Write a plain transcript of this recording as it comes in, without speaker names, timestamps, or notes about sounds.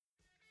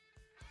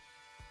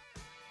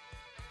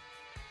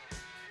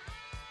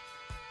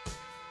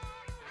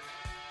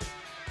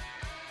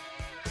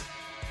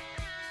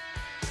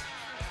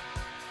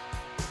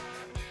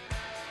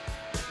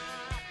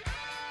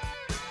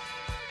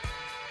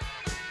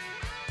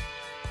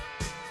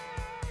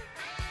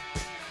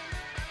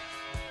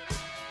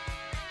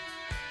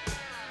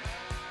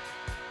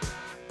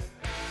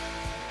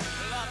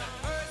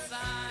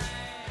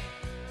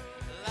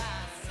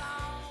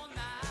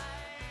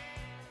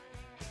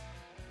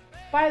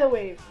By the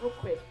way, real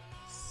quick,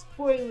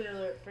 spoiler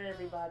alert for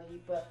everybody,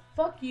 but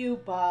fuck you,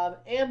 Bob,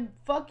 and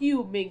fuck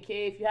you,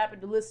 Minkay, if you happen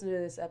to listen to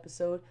this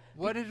episode.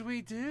 What did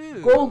we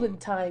do? Golden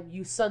time,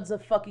 you sons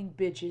of fucking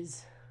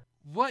bitches.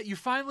 What? You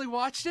finally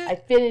watched it? I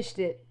finished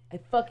it. I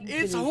fucking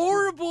finished It's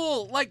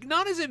horrible. Like,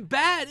 not as in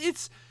bad.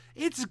 It's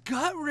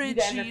gut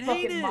wrenching. You guys are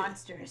fucking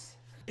monsters.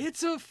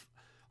 It's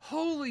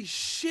holy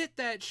shit,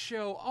 that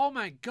show. Oh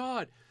my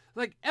god.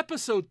 Like,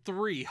 episode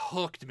 3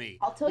 hooked me.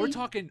 We're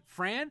talking,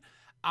 Fran,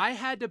 I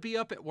had to be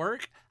up at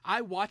work.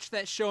 I watched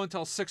that show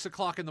until 6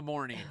 o'clock in the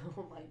morning.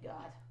 Oh my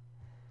god.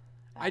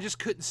 I just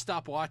couldn't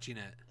stop watching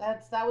it.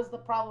 That was the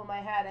problem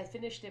I had. I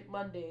finished it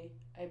Monday.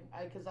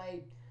 Because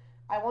I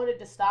wanted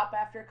to stop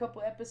after a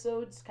couple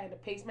episodes, kind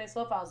of pace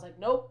myself. I was like,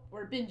 nope,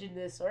 we're binging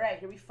this. All right,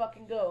 here we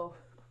fucking go.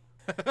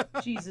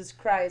 Jesus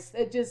Christ.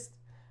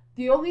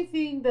 The only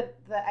thing that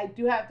I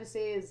do have to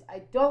say is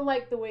I don't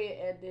like the way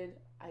it ended.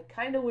 I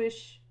kind of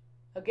wish,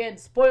 again,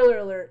 spoiler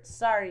alert,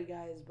 sorry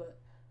guys, but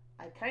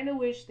I kind of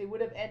wish they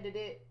would have ended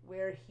it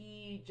where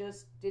he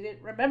just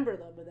didn't remember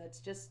them, and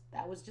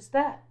that was just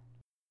that.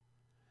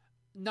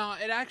 No,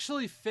 it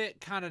actually fit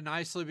kind of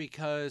nicely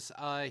because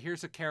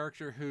here's a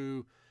character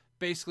who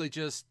basically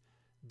just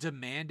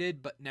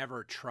demanded but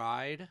never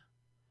tried,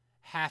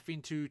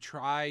 having to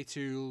try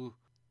to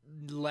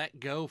let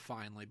go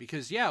finally.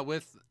 Because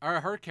with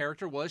her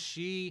character was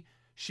she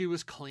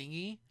was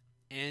clingy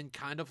and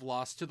kind of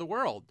lost to the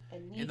world.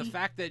 And the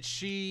fact that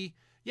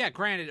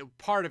granted,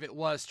 part of it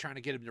was trying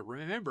to get him to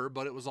remember,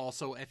 but it was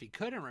also, if he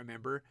couldn't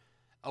remember,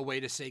 a way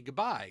to say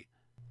goodbye.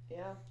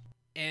 Yeah.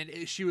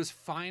 And she was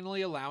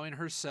finally allowing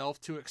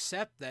herself to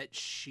accept that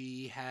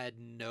she had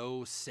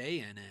no say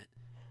in it.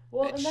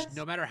 Well,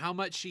 No matter how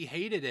much she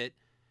hated it,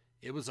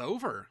 it was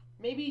over.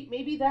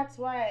 Maybe that's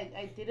why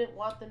I didn't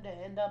want them to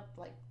end up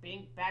like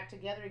being back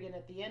together again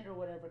at the end or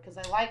whatever, because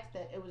I liked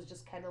that it was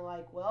just kind of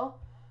like,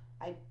 well,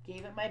 I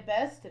gave it my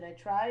best and I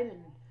tried,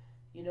 and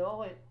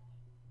it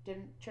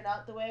didn't turn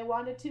out the way I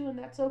wanted to, and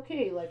that's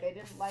okay. Like, I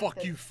didn't like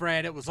Fuck you,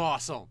 Fran. It was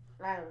awesome.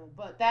 I don't know,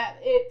 but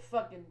it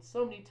fucking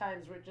so many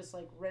times where it just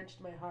like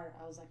wrenched my heart.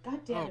 I was like,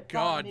 God damn it,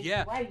 God,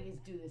 yeah. Why do you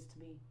do this to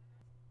me?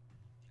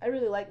 I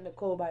really like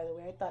Nicole, by the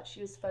way. I thought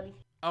she was funny.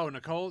 Oh,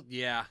 Nicole?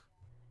 Yeah.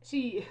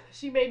 She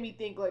made me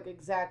think like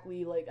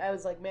exactly like I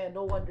was like, man,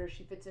 no wonder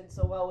she fits in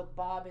so well with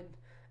Bob and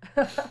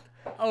Oh,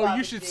 Bob you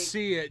and should Jake.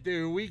 see it,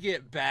 dude. We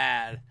get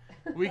bad.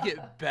 We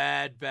get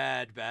bad.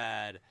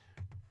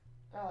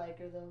 I like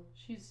her though.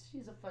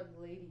 She's a funny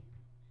lady.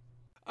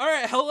 All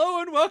right, hello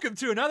and welcome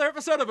to another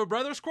episode of A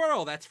Brother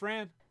Squirrel. That's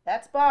Fran.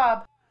 That's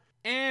Bob.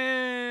 And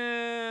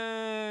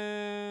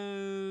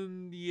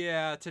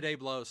today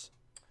blows.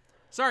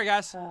 Sorry,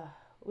 guys.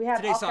 We had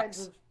Today all sucks.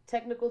 kinds of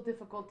technical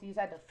difficulties.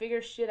 Had to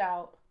figure shit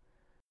out.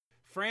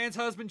 Fran's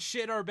husband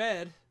shit our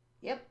bed.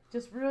 Yep,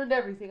 just ruined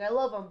everything. I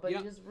love him, but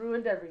Yep. he just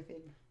ruined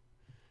everything.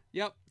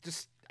 Yep,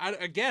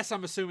 I guess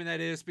I'm assuming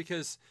that is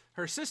because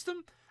her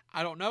system,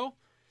 I don't know.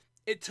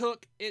 It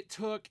took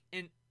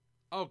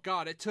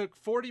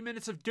 40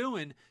 minutes of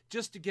doing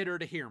just to get her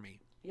to hear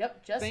me.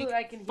 Yep, just so that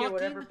I can hear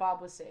whatever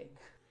Bob was saying.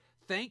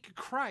 Thank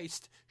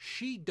Christ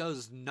she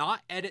does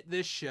not edit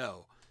this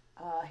show.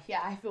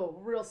 I feel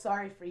real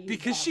sorry for you,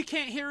 because Bob. she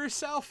can't hear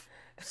herself.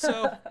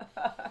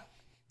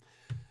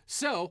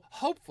 So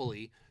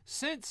hopefully,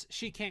 since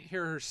she can't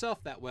hear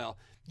herself that well,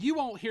 you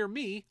won't hear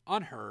me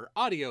on her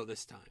audio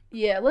this time.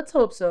 Yeah, let's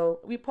hope so.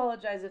 We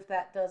apologize if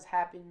that does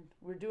happen.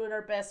 We're doing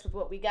our best with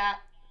what we got.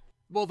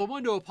 Well, the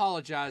one to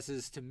apologize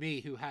is to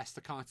me, who has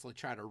to constantly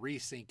try to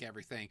resync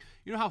everything.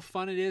 You know how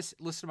fun it is?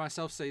 Listen to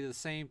myself say the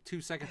same 2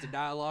 seconds of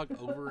dialogue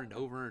over and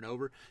over and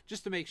over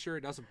just to make sure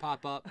it doesn't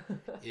pop up.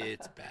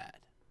 It's bad.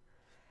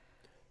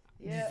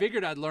 Yeah.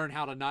 Figured I'd learn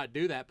how to not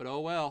do that, but oh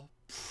well.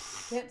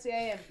 Can't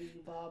say I envy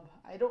you, Bob.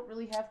 I don't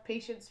really have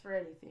patience for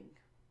anything.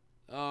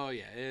 Oh,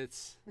 yeah,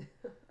 it's...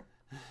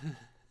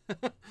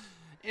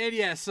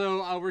 And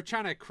so we're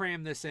trying to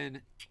cram this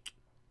in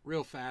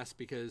real fast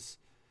because...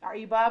 Are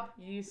you, Bob?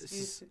 You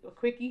use a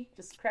quickie?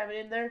 Just cram it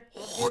in there?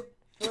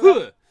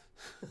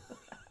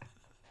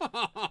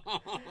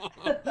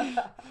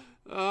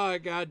 Oh,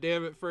 God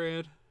damn it,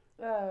 Fran.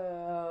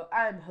 Oh,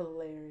 I'm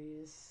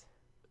hilarious.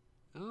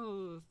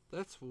 Oh,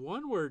 that's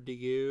one word to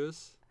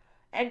use.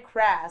 And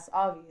crass,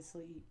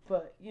 obviously,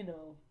 but,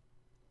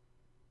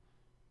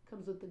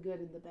 comes with the good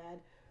and the bad.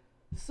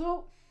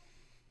 So,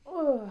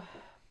 what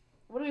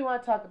do we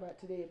want to talk about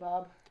today,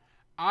 Bob?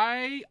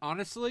 I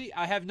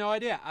have no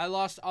idea. I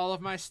lost all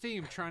of my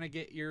steam trying to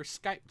get your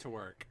Skype to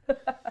work.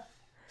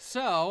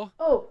 So,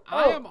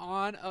 I am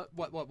on a...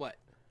 What?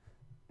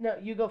 No,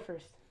 you go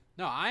first.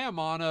 No, I am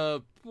on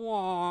a...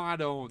 I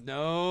don't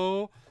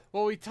know.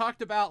 Well, we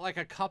talked about like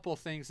a couple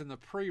things in the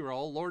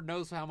pre-roll. Lord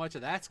knows how much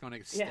of that's going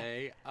to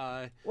stay.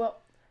 Yeah.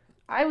 Well,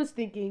 I was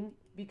thinking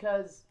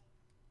because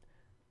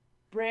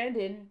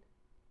Brandon...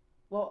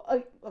 Well,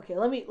 okay,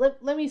 let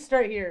me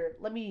start here.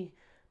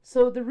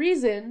 So the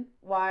reason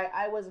why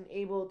I wasn't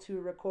able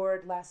to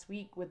record last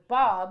week with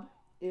Bob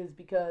is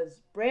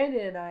because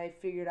Brandon and I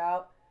figured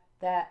out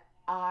that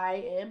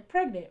I am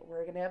pregnant.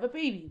 We're going to have a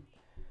baby.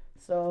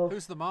 So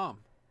who's the mom?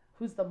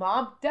 Who's the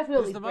mom?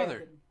 Definitely Who's the Brandon.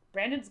 mother?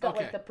 Brandon's got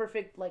Okay. like the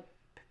perfect like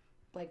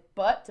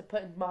butt to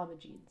put in mama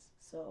jeans.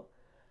 So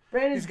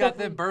Brandon's He's got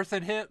them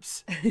birthing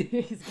hips.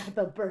 he's got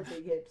the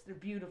birthing hips. They're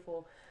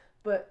beautiful.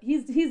 But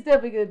he's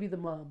definitely gonna be the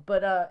mom.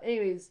 But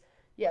anyways,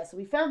 yeah, so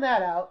we found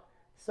that out.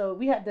 So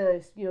we had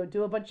to,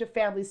 do a bunch of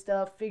family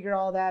stuff, figure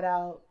all that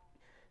out.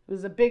 It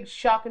was a big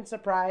shock and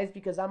surprise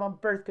because I'm on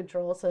birth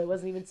control, so it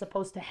wasn't even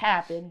supposed to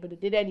happen, but it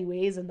did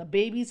anyways, and the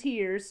baby's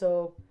here,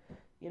 so,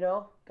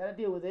 gotta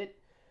deal with it.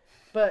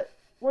 But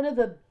one of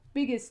the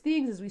biggest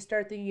things is we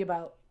start thinking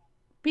about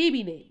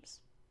baby names.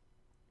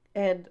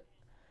 And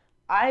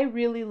I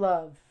really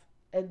love,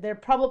 and they're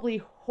probably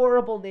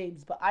horrible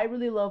names, but I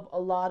really love a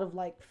lot of,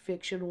 like,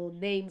 fictional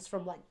names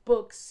from, like,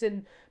 books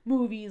and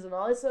movies and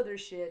all this other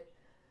shit.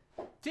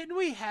 Didn't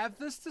we have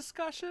this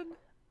discussion?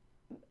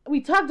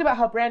 We talked about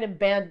how Brandon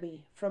banned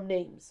me from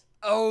names.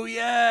 Oh,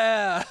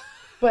 yeah.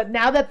 But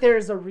now that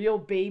there's a real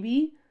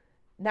baby,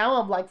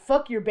 now I'm like,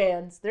 fuck your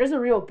bans. There's a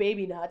real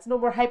baby now. It's no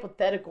more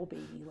hypothetical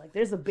baby. Like,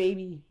 there's a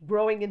baby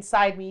growing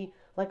inside me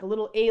like a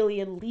little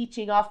alien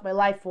leeching off my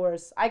life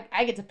force.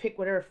 I get to pick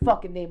whatever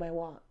fucking name I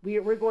want.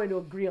 We're going to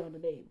agree on a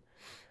name.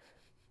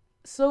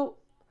 So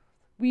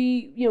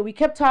we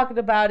kept talking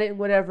about it and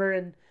whatever,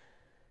 and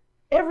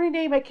every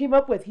name I came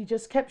up with, he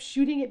just kept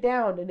shooting it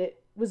down, and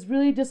it was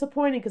really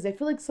disappointing because I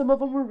feel like some of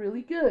them were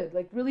really good.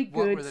 Like, really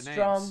good,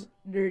 strong,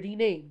 nerdy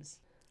names.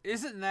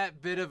 Isn't that a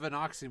bit of an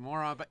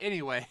oxymoron? But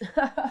anyway.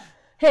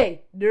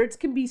 Hey, nerds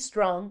can be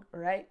strong, all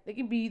right? They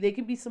can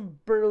be some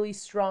burly,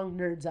 strong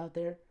nerds out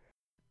there.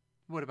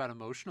 What about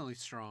emotionally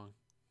strong?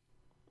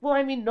 Well,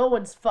 I mean, no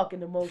one's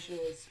fucking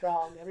emotionally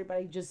strong.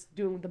 Everybody just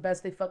doing the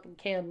best they fucking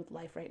can with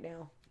life right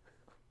now.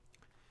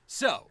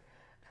 So,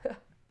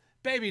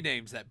 baby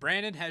names that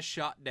Brandon has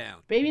shot down.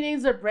 Baby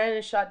names that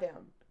Brandon shot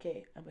down.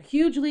 Okay, I'm a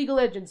huge League of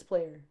Legends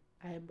player.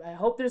 I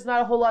hope there's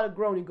not a whole lot of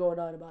groaning going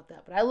on about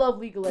that, but I love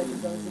League of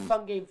Legends, though. It's a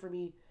fun game for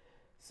me.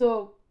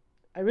 So,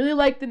 I really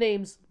like the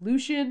names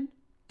Lucian,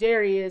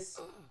 Darius,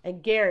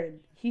 and Garen.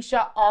 He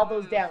shot all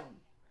those down.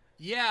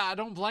 Yeah, I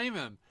don't blame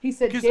him. He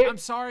said, because I'm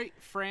sorry,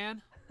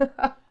 Fran.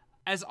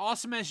 As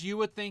awesome as you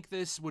would think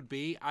this would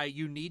be,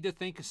 you need to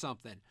think of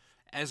something.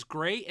 As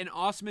great and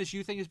awesome as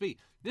you think it be,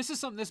 this is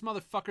something this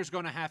motherfucker's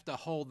going to have to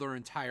hold their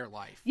entire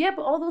life. Yeah,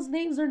 but all those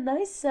names are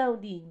nice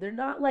sounding. They're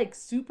not, like,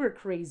 super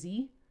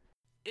crazy.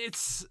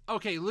 It's,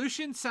 okay,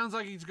 Lucian sounds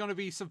like he's going to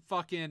be some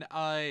fucking,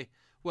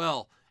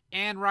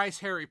 Anne Rice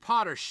Harry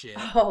Potter shit.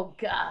 Oh,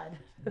 God.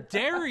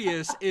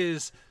 Darius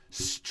is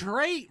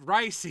straight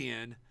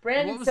Ricean.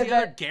 Brandon what was said the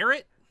other? that...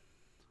 Garrett?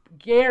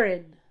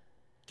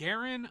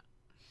 Garen?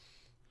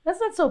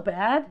 That's not so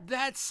bad.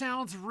 That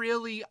sounds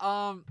really,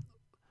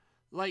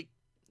 like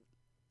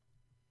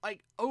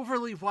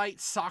overly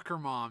white soccer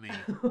mommy.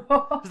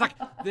 It's like,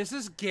 this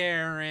is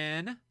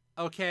Garen.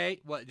 Okay.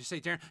 What, did you say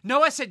Darren?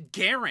 No, I said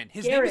Garen.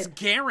 His name is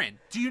Garen.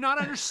 Do you not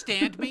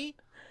understand me?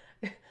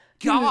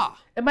 Gah.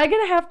 Am I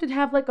going to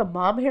have like a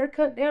mom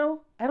haircut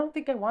now? I don't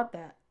think I want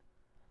that.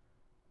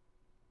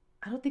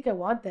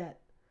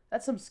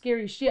 That's some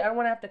scary shit. I don't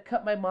want to have to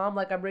cut my mom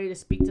like I'm ready to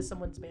speak to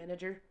someone's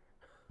manager.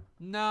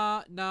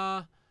 Nah.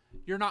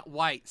 You're not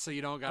white, so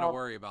you don't got to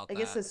worry about that. I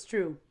guess that's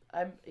true.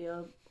 I'm,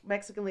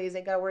 Mexican ladies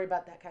ain't got to worry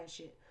about that kind of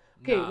shit.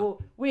 Okay, well,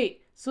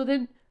 wait. So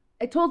then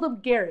I told him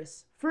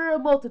Garrus for a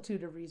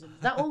multitude of reasons.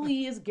 Not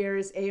only is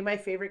Garrus my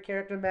favorite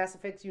character in Mass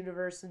Effect's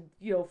universe and,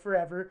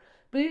 forever,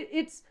 but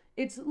it's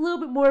a little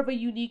bit more of a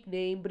unique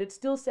name, but it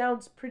still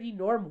sounds pretty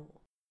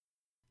normal.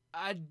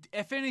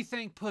 If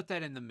anything, put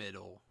that in the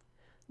middle.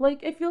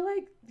 Like, I feel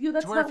like,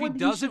 that's to where not if he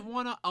doesn't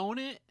want to own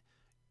it,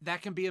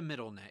 that can be a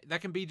middle name. That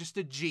can be just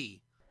a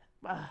G.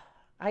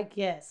 I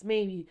guess,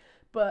 maybe.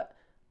 But,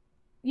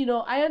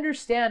 I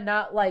understand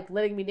not, like,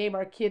 letting me name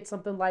our kid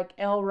something like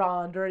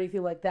Elrond or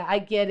anything like that. I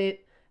get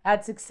it.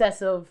 That's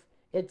excessive.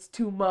 It's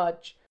too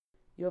much.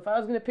 If I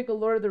was going to pick a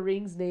Lord of the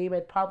Rings name,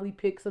 I'd probably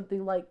pick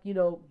something like,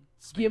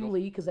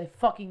 Gimli, because I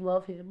fucking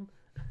love him.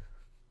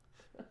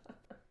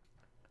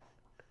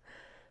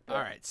 All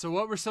right, so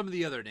what were some of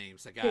the other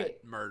names that got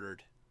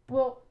murdered?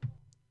 Well,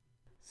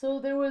 so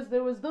there was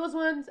those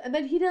ones, and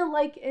then he didn't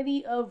like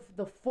any of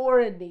the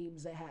foreign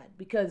names I had,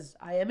 because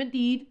I am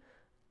indeed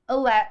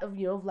of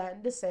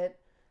Latin descent,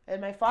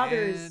 and my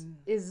father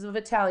is of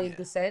Italian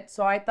descent,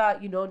 so I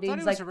thought, names like... I thought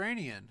he was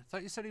Iranian. I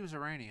thought you said he was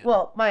Iranian.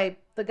 Well,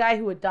 the guy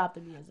who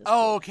adopted me is this kid.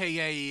 Okay,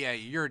 yeah,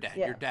 your dad,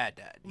 your dad.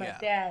 My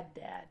dad.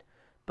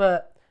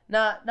 But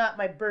not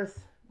my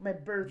birth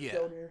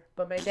donor,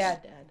 but my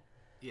dad.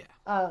 Yeah.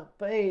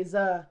 But he's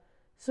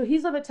so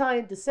he's of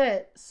Italian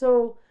descent.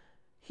 So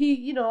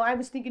he, I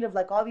was thinking of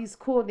like all these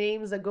cool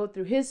names that go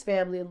through his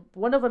family, and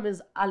one of them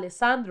is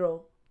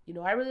Alessandro.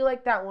 I really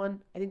like that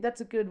one. I think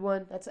that's a good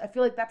one. I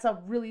feel like that's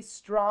a really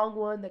strong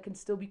one that can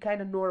still be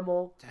kind of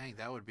normal. Dang,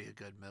 that would be a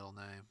good middle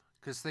name.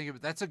 Because think of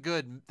it, that's a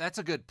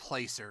good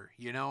placer.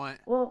 You know what?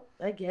 Well,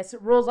 I guess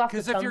it rolls off the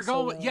tongue.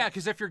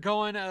 Because if you're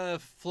going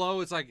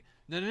flow, it's like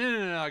no,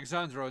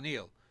 Alexandro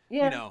O'Neill.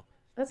 Yeah.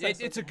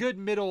 It's a good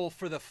middle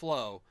for the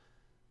flow.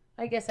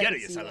 I guess I can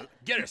see that.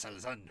 Gerus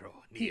Alessandro.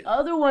 The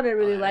other one I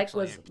really liked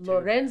actually was am too.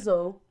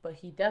 Lorenzo, but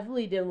he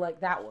definitely didn't like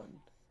that one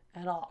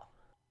at all.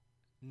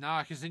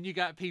 Nah, because then you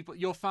got people,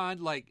 you'll find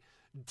like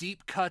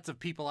deep cuts of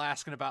people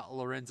asking about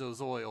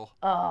Lorenzo's oil.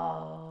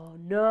 Oh,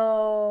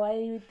 no. I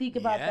didn't even think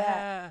about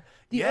that.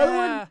 The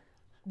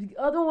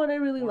other one I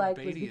really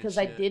liked was because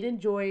I did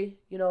enjoy,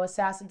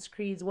 Assassin's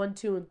Creeds 1,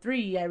 2, and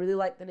 3. I really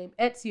liked the name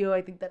Ezio.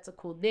 I think that's a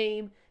cool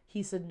name.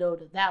 He said no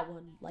to that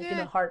one, in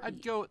a heartbeat.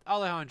 I'd go with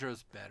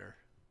Alejandro's better.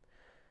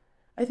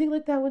 I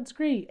think that one's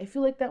great. I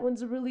feel like that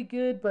one's really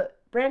good, but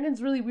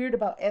Brandon's really weird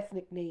about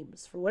ethnic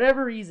names. For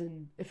whatever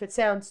reason, if it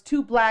sounds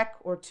too black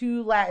or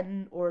too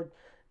Latin, or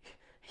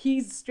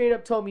he's straight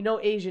up told me no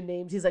Asian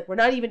names. He's like, we're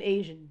not even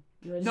Asian.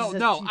 No.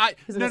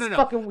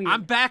 Fucking weird.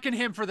 I'm backing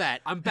him for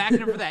that.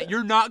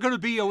 You're not going to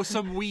be with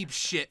some weeb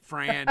shit,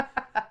 Fran.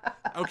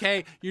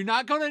 Okay? You're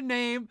not going to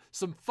name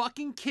some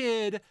fucking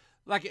kid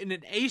like an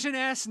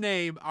Asian-ass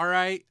name, all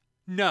right?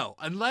 No.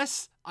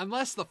 Unless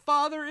the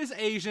father is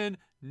Asian,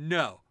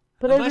 no.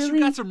 But unless you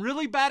got some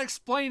really bad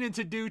explaining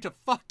to do to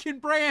fucking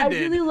Brandon.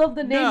 I really love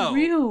the name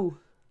Ryu.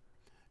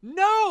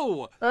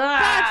 No!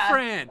 Bad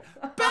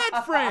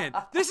Fran!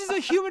 This is a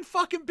human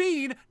fucking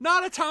being,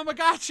 not a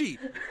Tamagotchi.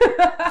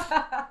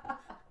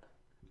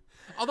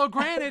 Although,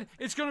 granted,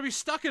 it's going to be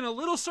stuck in a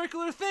little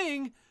circular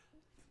thing,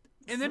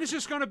 and then it's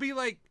just going to be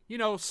like,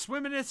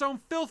 swimming in its own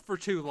filth for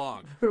too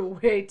long. For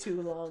way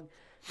too long.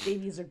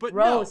 Babies are gross.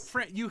 No,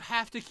 Fran, you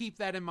have to keep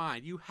that in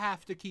mind.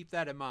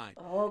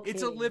 Okay.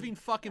 It's a living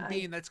fucking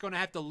being that's going to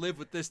have to live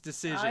with this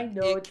decision. I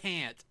know. It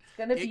can't. It's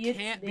going to be its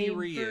name be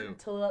Ryu.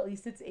 Until at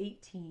least it's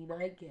 18.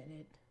 I get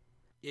it.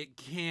 It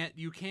can't.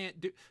 You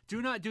can't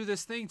do not do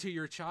this thing to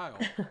your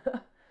child.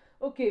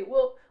 Okay,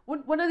 well,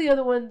 one of the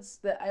other ones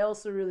that I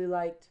also really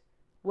liked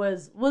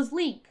was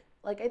Link.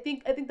 Like, I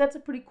think that's a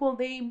pretty cool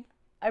name.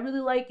 I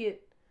really like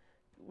it.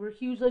 We're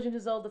huge Legend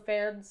of Zelda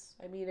fans.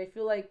 I mean, I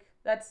feel like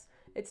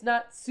it's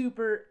not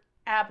super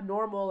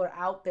abnormal or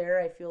out there,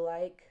 I feel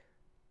like.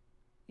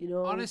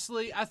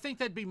 Honestly, I think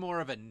that'd be more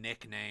of a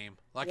nickname.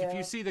 Like, if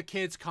you see the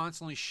kids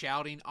constantly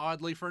shouting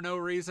oddly for no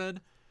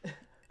reason,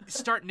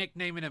 start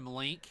nicknaming him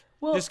Link.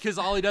 Well, just because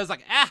all he does is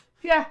like,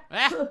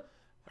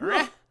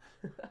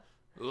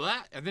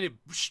 and then it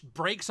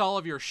breaks all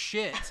of your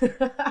shit.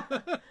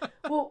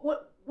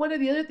 Well, one of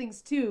the other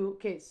things, too,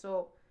 okay,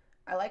 so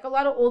I like a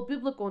lot of old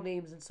biblical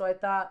names, and so I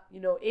thought,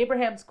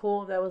 Abraham's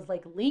cool, and I was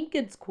like,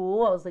 Lincoln's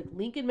cool. I was like,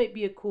 Lincoln might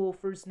be a cool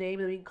first name,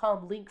 and we can call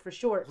him Link for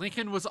short.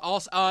 Lincoln was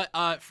also,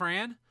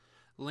 Fran,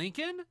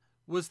 Lincoln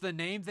was the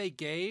name they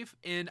gave,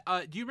 and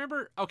do you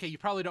remember, okay, you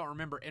probably don't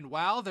remember, in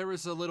WoW, there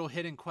was a little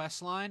hidden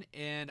quest line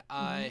in,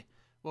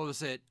 what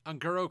was it,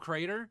 Unguro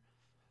Crater,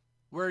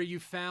 where you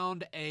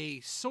found a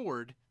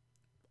sword,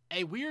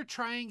 a weird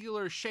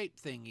triangular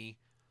shaped thingy,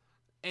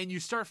 and you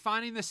start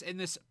finding this in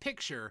this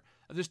picture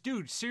of this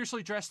dude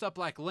seriously dressed up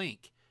like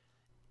Link,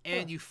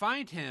 and you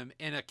find him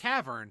in a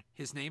cavern.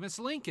 His name is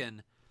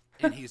Lincoln,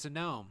 and he's a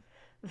gnome.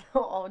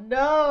 Oh,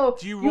 no.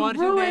 Do you want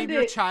to name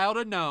your child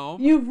a gnome?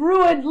 You've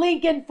ruined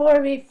Lincoln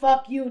for me.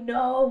 Fuck you,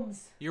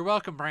 gnomes. You're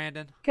welcome,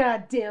 Brandon.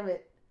 God damn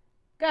it,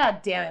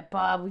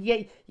 Bob.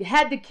 Yeah, you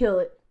had to kill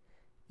it.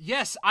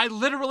 Yes, I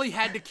literally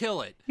had to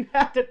kill it. You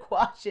had to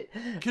quash it.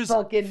 Because,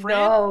 fucking Fran,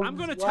 gnomes. I'm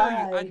going to tell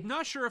you, I'm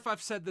not sure if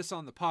I've said this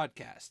on the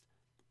podcast.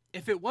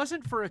 If it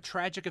wasn't for a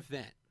tragic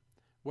event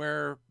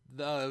where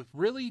the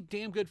really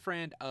damn good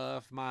friend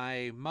of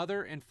my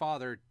mother and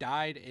father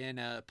died in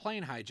a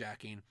plane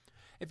hijacking,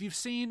 if you've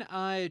seen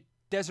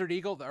Desert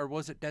Eagle, or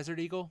was it Desert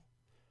Eagle?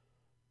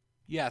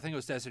 Yeah, I think it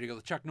was Desert Eagle,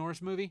 the Chuck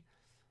Norris movie.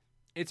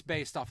 It's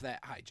based off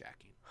that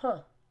hijacking.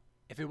 Huh.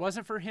 If it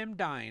wasn't for him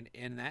dying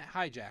in that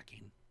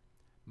hijacking,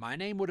 my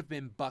name would have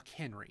been Buck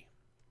Henry.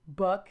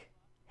 Buck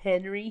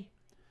Henry?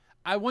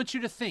 I want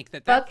you to think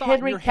that Buck thought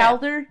Henry in your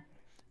Calder? Head,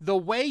 the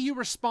way you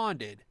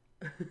responded,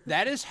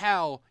 that is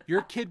how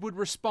your kid would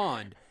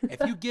respond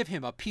if you give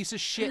him a piece of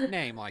shit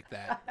name like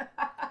that.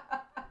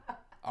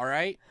 All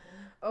right?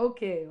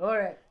 Okay, all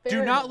right.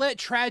 Do not let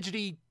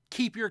tragedy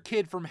keep your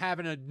kid from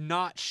having a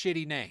not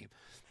shitty name.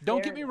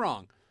 Don't get me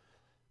wrong.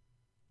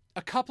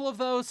 A couple of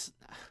those,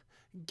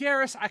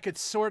 Garrus, I could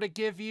sort of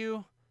give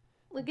you,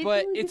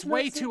 but it's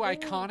way too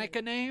iconic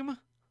a name.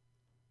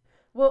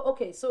 Well,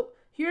 okay, so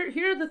here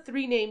are the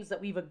three names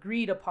that we've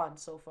agreed upon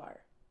so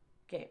far.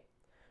 Okay.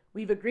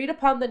 We've agreed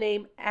upon the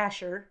name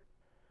Asher.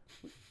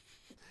 You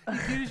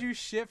gives you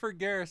shit for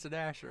Garrus and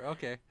Asher.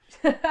 Okay.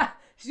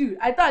 Shoot,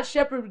 I thought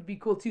Shepherd would be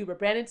cool too, but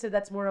Brandon said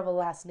that's more of a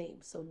last name,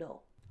 so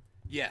no.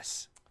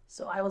 Yes.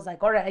 So I was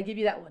like, all right, I give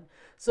you that one.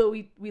 So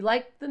we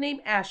liked the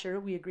name Asher.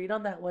 We agreed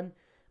on that one.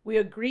 We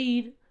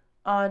agreed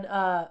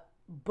on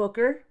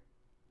Booker,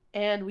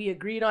 and we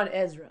agreed on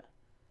Ezra.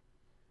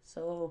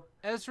 So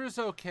Ezra's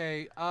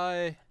okay.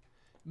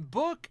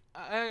 Book,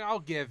 I'll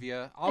give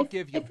you. I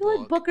feel Book.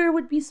 Like Booker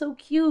would be so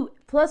cute.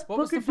 Plus,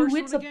 Booker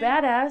DeWitt's a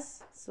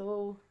badass.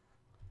 So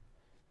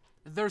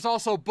there's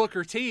also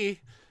Booker T,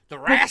 the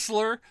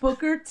wrestler.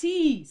 Booker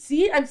T.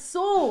 See, I'm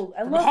sold.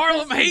 I love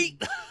Harlem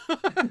Heat.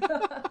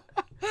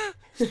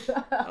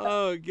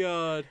 Oh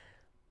God.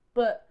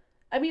 But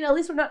I mean, at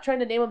least we're not trying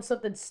to name him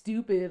something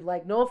stupid.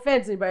 Like, no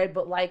offense, anybody,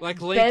 but like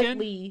Lincoln?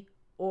 Bentley,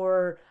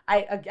 or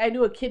I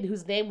knew a kid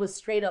whose name was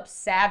straight up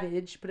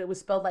Savage, but it was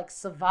spelled like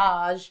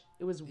Savage.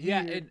 It was weird.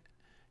 Yeah, and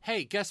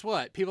hey, guess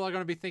what? People are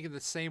going to be thinking the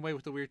same way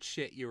with the weird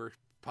shit you were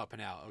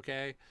pumping out,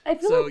 okay?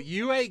 So like,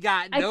 you ain't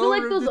got no room to talk. I feel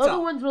like those other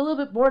ones were a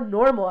little bit more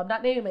normal. I'm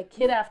not naming my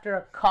kid after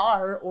a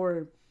car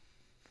or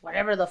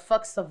whatever the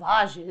fuck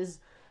Savage is.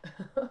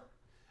 A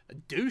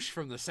douche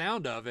from the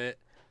sound of it.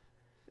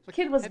 Like,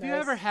 kid was Have nice. you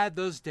ever had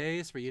those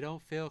days where you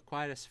don't feel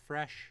quite as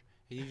fresh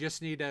and you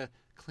just need to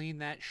clean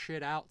that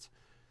shit out?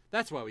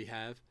 That's why we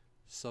have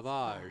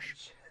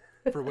Savage.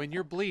 For when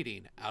you're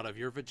bleeding out of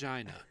your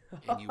vagina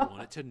and you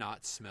want it to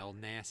not smell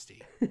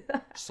nasty.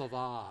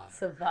 Savage.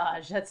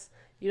 Savage. That's,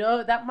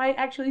 that might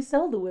actually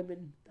sell to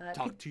women.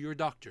 Talk to your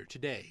doctor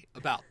today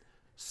about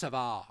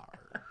Savage.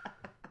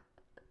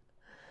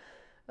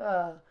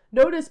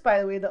 Notice, by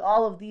the way, that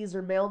all of these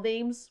are male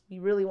names. We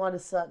really want a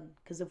son,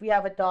 because if we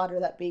have a daughter,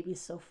 that baby's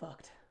so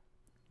fucked.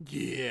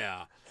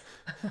 Yeah.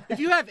 If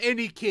you have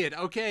any kid,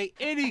 okay,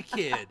 any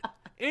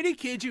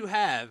kid you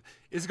have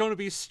is going to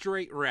be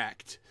straight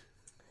wrecked.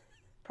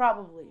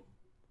 Probably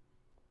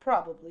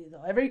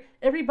though.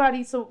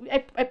 Everybody. So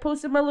I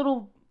posted my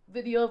little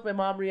video of my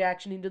mom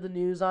reactioning to the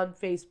news on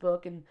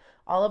Facebook, and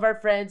all of our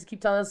friends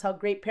keep telling us how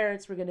great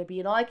parents we're gonna be,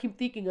 and all I keep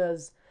thinking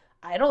is,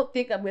 I don't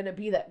think I'm gonna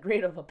be that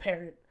great of a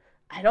parent.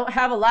 I don't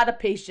have a lot of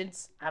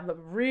patience. I'm a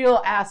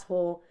real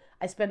asshole.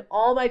 I spend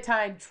all my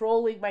time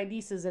trolling my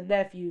nieces and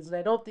nephews, and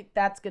I don't think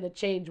that's gonna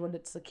change when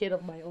it's a kid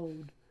of my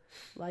own.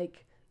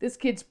 Like, this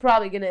kid's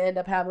probably gonna end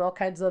up having all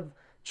kinds of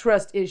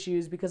trust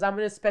issues because I'm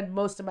going to spend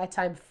most of my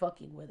time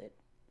fucking with it.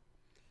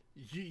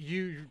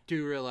 You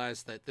do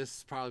realize that this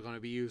is probably going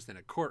to be used in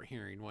a court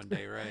hearing one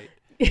day, right?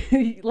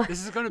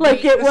 This is going to be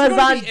like it was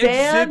on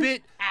Dan?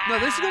 Exhibit. No,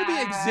 this is going to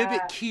be Exhibit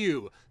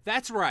Q.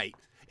 That's right.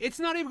 It's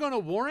not even going to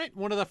warrant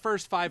one of the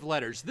first 5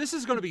 letters. This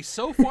is going to be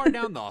so far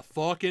down the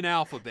fucking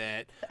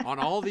alphabet on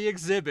all the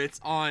exhibits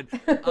on,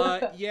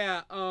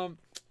 yeah,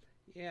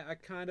 I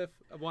kind of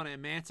want to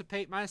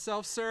emancipate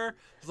myself, sir.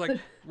 It's like,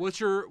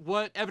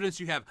 what evidence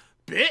you have?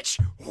 Bitch!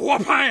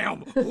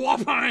 Wham!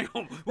 Wham!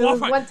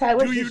 One time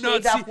when do you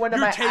not see one of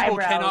your my table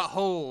eyebrows cannot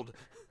hold?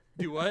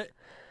 Do what?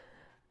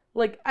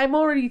 Like, I'm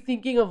already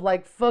thinking of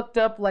like fucked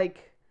up,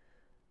 like,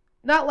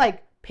 not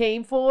like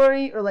painful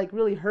or like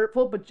really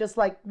hurtful, but just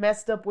like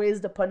messed up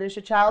ways to punish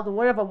a child. And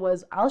one of them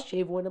was, I'll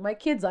shave one of my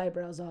kid's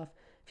eyebrows off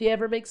if he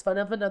ever makes fun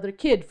of another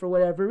kid for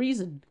whatever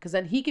reason, because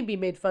then he can be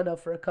made fun of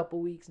for a couple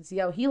weeks and see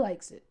how he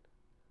likes it.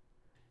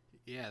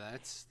 Yeah,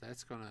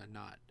 that's gonna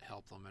not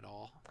help them at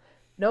all.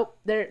 Nope,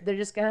 they're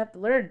just gonna have to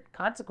learn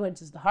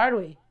consequences the hard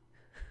way.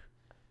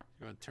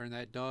 You're gonna turn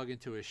that dog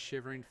into a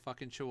shivering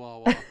fucking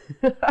chihuahua.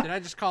 Did I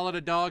just call it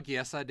a dog?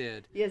 Yes, I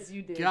did. Yes,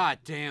 you did. God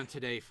damn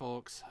today,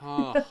 folks.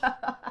 Oh.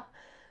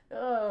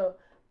 Oh,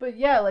 but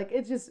yeah, like,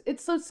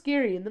 it's so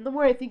scary. And then the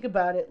more I think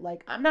about it,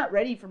 like, I'm not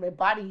ready for my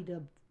body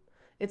to.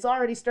 It's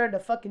already starting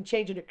to fucking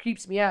change, and it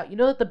creeps me out. You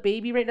know that the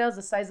baby right now is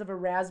the size of a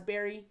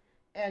raspberry,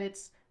 and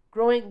it's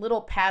growing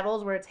little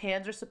paddles where its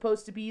hands are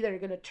supposed to be that are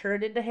going to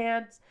turn into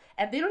hands.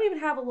 And they don't even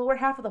have a lower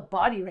half of the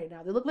body right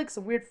now. They look like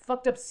some weird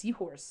fucked up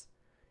seahorse.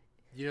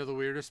 You know the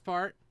weirdest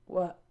part?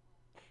 What?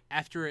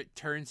 After it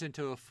turns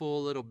into a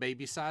full little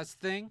baby-sized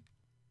thing,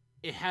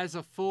 it has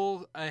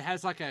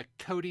like a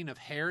coating of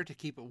hair to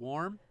keep it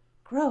warm.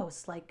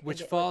 Gross.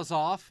 Which falls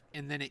off,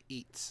 and then it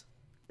eats.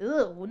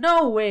 Ew,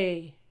 no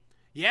way.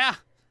 Yeah.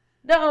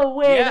 No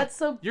way. Yeah. That's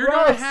so gross.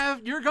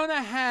 You're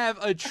gonna have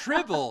a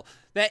tribble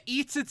that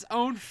eats its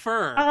own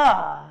fur.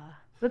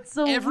 That's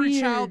so Every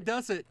weird. child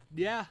does it.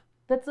 Yeah.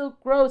 That's so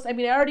gross. I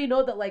mean, I already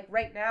know that, like,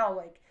 right now,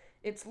 like,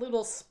 its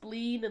little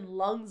spleen and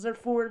lungs are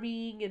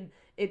forming, and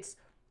it's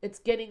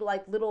getting,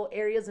 like, little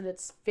areas in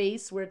its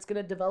face where it's going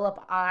to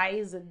develop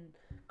eyes, and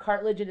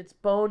cartilage in its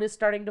bone is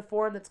starting to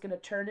form that's going to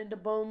turn into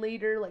bone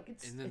later. Like,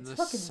 it's and then it's the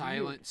fucking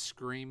silent weird.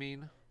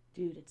 Screaming.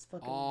 Dude, it's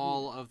fucking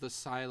all weird. of the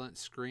silent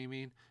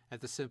screaming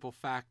at the simple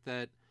fact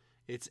that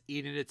it's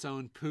eating its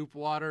own poop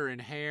water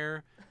and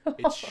hair.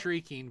 It's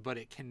shrieking, but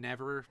it can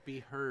never be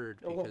heard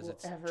because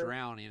it's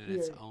drowning in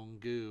its own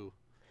goo.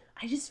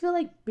 I just feel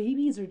like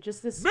babies are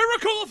just this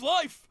miracle of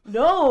life.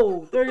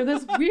 No, they're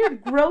this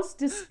weird, gross,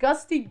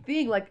 disgusting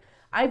thing. Like,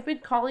 I've been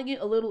calling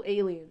it a little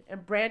alien, and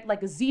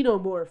like a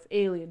xenomorph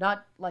alien.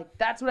 Not like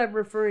that's what I'm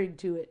referring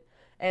to it.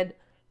 And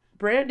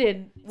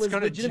Brandon was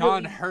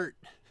John Hurt.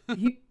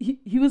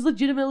 he was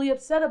legitimately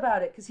upset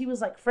about it because he was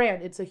like,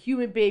 Fran, it's a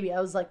human baby. I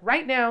was like,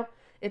 right now,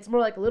 it's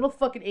more like a little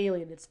fucking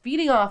alien. It's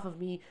feeding off of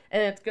me,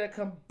 and it's gonna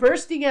come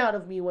bursting out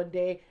of me one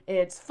day, and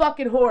it's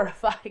fucking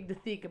horrifying to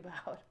think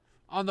about.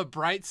 On the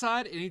bright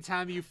side,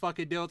 anytime you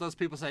fucking deal with those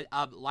people say,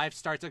 life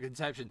starts at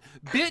conception.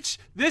 Bitch,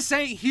 this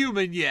ain't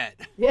human yet.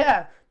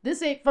 Yeah,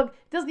 this ain't it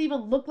doesn't even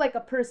look like a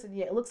person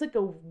yet. It looks like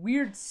a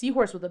weird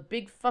seahorse with a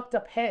big fucked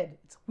up head.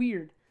 It's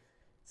weird.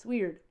 It's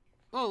weird.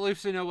 Well, at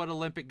least you know what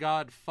Olympic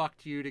god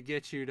fucked you to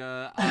get you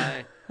to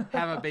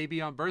have a baby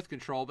on birth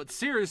control. But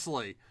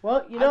seriously,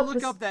 well, you know, I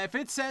look up that if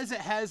it says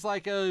it has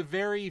like a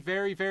very,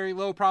 very, very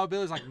low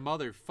probability, it's like,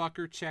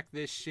 motherfucker, check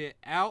this shit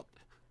out.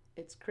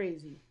 It's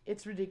crazy.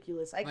 It's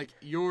ridiculous. Like,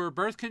 your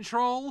birth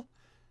control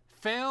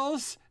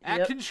fails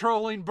at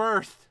controlling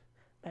birth.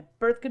 My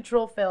birth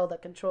control failed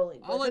at controlling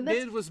birth. All it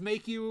did was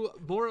make you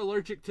more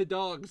allergic to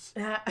dogs.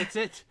 That's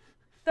it.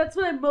 That's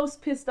what I'm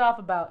most pissed off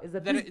about, is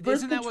that this birth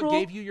isn't that control... what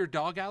gave you your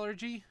dog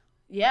allergy?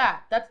 Yeah,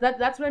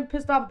 that's what I'm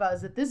pissed off about,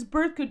 is that this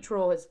birth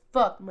control has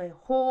fucked my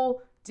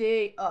whole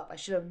day up. I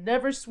should have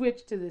never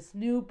switched to this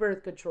new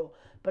birth control.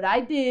 But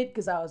I did,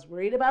 because I was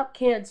worried about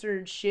cancer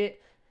and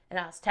shit, and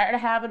I was tired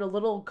of having a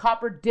little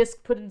copper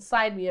disc put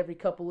inside me every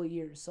couple of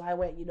years. So I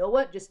went, you know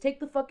what, just take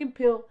the fucking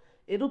pill.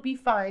 It'll be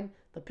fine.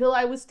 The pill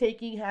I was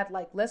taking had,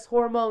 like, less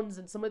hormones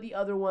than some of the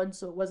other ones,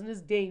 so it wasn't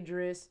as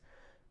dangerous.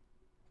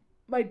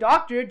 My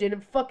doctor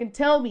didn't fucking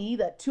tell me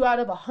that 2 out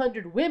of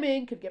 100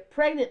 women could get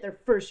pregnant their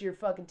first year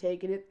fucking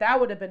taking it.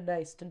 That would have been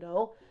nice to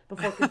know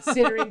before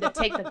considering to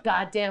take the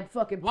goddamn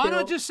fucking pill. Why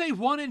not just say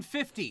 1 in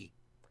 50?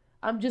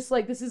 I'm just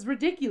like, this is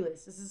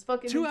ridiculous. This is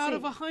fucking 2 insane. out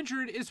of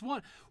 100 is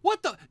 1.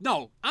 What the?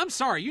 No, I'm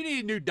sorry. You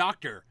need a new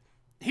doctor.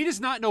 He does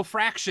not know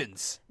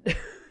fractions.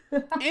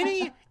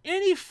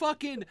 Any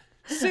fucking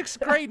 6th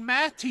grade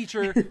math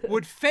teacher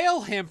would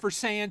fail him for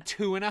saying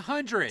 2 in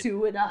 100.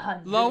 2 in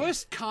 100.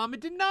 Lowest common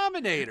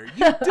denominator.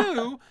 You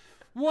do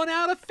 1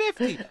 out of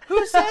 50.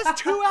 Who says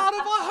 2 out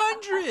of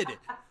 100?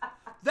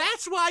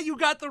 That's why you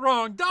got the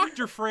wrong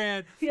doctor,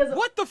 Fran.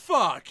 What the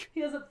fuck?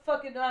 He doesn't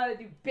fucking know how to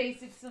do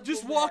basic simple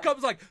Just math. walk up and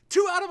is like,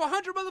 2 out of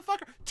 100,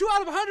 motherfucker. 2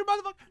 out of 100,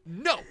 motherfucker.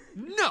 No.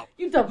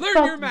 You don't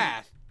Learn your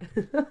math.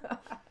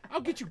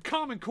 I'll get you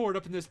Common Core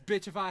up in this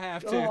bitch if I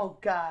have to. Oh,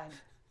 God.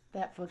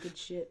 That fucking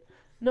shit.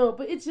 No,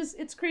 but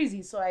it's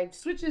crazy. So I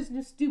switched this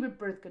new stupid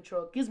birth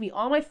control. It gives me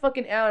all my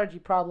fucking allergy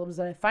problems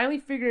that I finally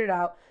figured it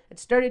out and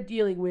started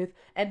dealing with.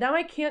 And now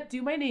I can't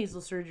do my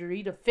nasal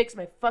surgery to fix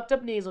my fucked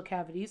up nasal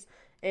cavities.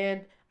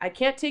 And I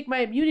can't take my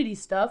immunity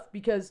stuff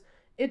because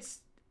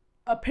it's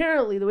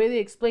apparently, the way they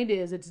explained it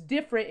is, it's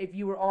different if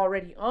you were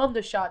already on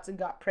the shots and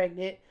got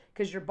pregnant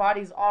because your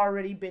body's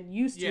already been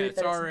used to it. Yeah,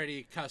 it's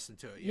already accustomed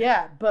to it.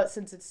 Yeah, but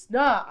since it's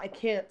not, I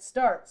can't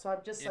start. So I'm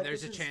just and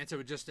there's a chance it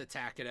would just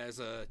attack it as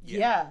a...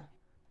 Yeah.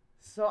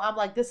 So I'm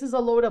like, this is a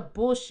load of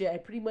bullshit. I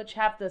pretty much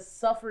have to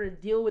suffer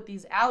and deal with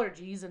these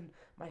allergies and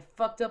my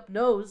fucked up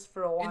nose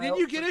for a while. And then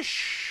you get to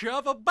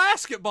shove a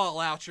basketball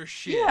out your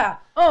shit. Yeah.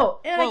 Oh,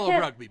 and a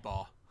rugby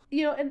ball.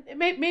 You know, and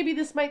maybe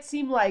this might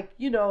seem like,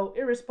 you know,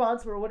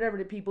 irresponsible or whatever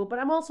to people, but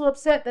I'm also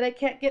upset that I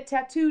can't get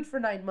tattooed for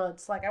 9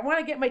 months. Like, I want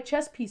to get my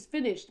chest piece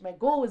finished. My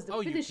goal was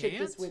to finish it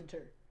this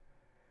winter.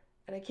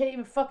 And I can't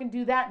even fucking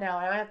do that now.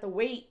 I have to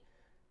wait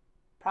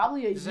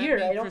probably a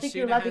year. I don't think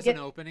you're allowed to get...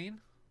 an opening?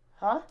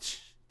 Huh?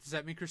 Does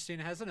that mean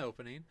Christina has an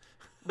opening?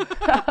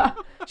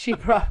 She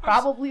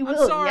probably will.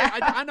 I'm sorry. Yeah.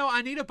 I know.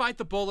 I need to bite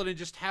the bullet and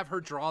just have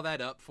her draw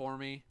that up for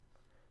me.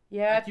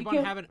 Yeah. I keep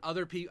on having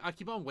other people. I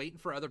keep on waiting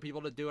for other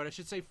people to do it. I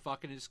should say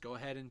fucking and just go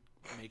ahead and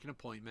make an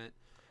appointment.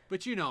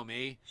 But you know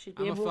me. I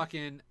don't want to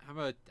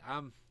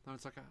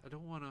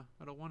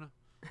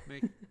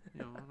make. I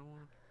don't want to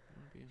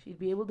be. She'd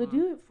be able to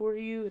do it for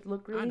you. It'd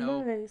look really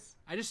nice.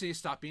 I just need to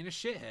stop being a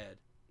shithead.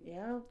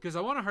 Yeah. Because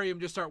I want to hurry up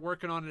and just start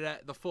working on it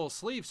at the full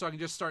sleeve so I can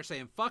just start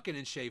saying fucking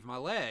and shave my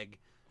leg.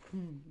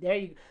 There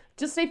you go.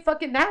 Just say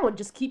fucking now and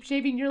just keep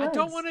shaving your legs. I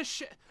don't want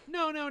to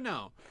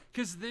No.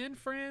 Because then,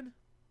 Fran,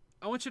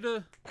 I want you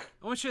to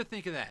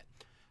think of that.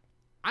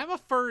 I'm a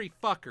furry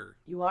fucker.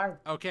 You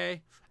are.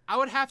 Okay? I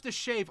would have to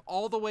shave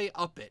all the way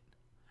up it.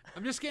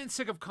 I'm just getting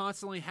sick of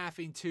constantly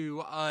having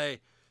to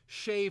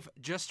shave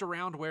just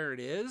around where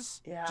it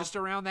is. Yeah. Just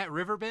around that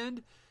river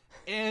bend.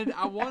 And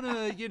I want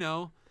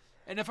to,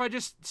 and if I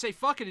just say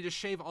fuck it and just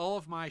shave all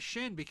of my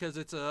shin because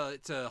it's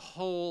a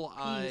whole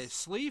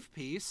sleeve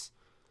piece,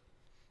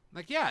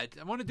 like, yeah,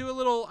 I want to do a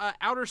little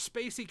outer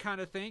spacey kind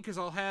of thing because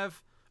I'll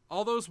have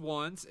all those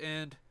ones,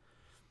 and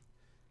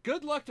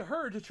good luck to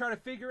her to try to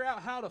figure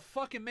out how to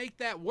fucking make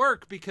that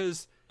work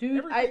because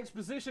everything's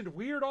positioned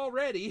weird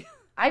already.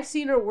 I've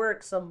seen her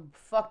work some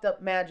fucked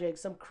up magic,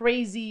 some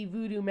crazy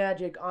voodoo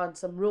magic on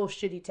some real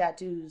shitty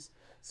tattoos.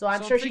 So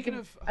I'm sure she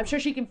can. I'm sure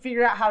she can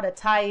figure out how to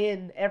tie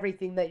in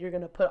everything that you're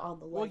gonna put on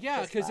the leg. Well,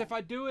 yeah, because if I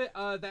do it,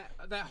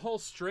 that whole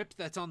strip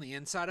that's on the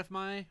inside of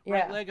my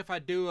right leg, if I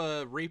do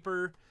a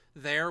Reaper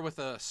there with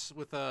a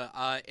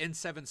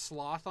N7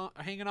 sloth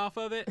hanging off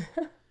of it,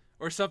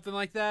 or something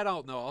like that, I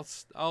don't know.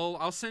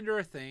 I'll send her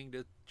a thing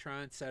to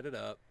try and set it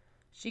up.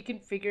 She can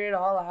figure it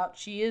all out.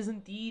 She is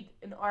indeed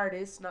an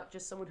artist, not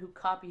just someone who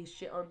copies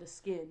shit on the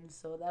skin.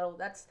 So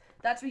that's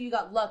where you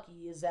got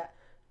lucky. Is that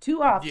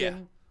too often. Yeah.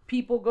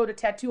 People go to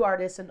tattoo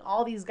artists and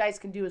all these guys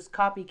can do is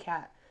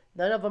copycat.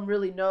 None of them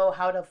really know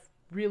how to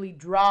really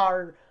draw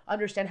or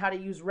understand how to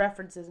use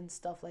references and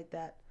stuff like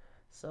that.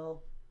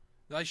 So,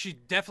 like, she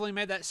definitely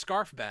made that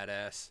scarf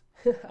badass.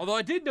 Although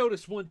I did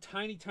notice one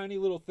tiny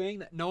little thing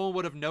that no one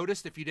would have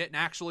noticed if you didn't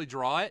actually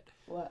draw it.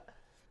 What?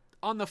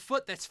 On the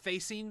foot that's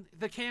facing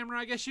the camera,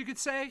 I guess you could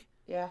say.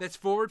 Yeah. That's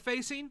forward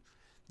facing.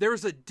 There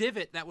was a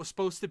divot that was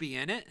supposed to be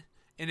in it,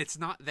 and it's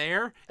not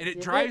there, and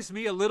it drives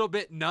me a little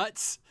bit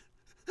nuts.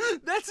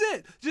 That's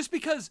it. Just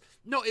because,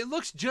 no, it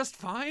looks just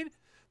fine,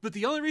 But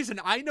the only reason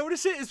I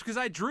notice it is because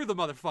I drew the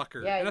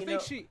motherfucker. Yeah, and I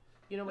think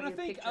you know what your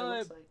picture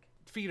looks like.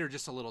 Feet are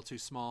just a little too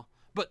small.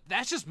 But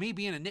that's just me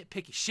being a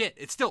nitpicky shit.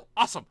 It's still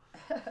awesome.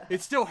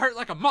 It still hurt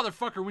like a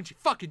motherfucker when she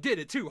fucking did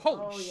it too.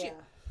 Holy shit.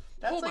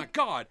 Yeah. My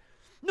god.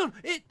 No,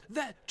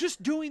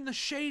 just doing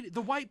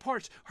the white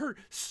parts hurt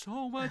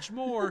so much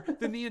more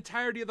than the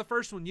entirety of the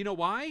first one. You know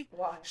why?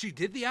 Why? She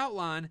did the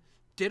outline,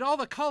 did all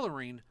the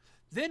coloring,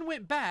 then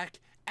went back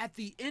at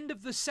the end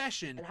of the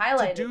session and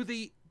highlighted.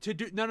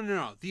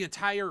 the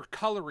entire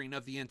coloring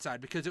of the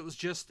inside, because it was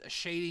just a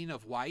shading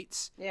of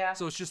whites. Yeah.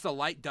 So it's just a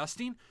light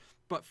dusting.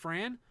 But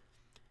Fran,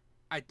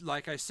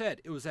 like I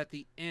said, it was at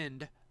the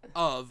end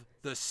of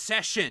the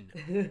session.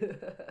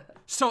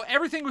 So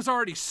everything was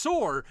already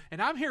sore,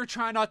 and I'm here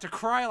trying not to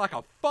cry like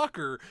a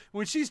fucker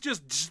when she's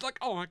just like,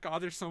 oh my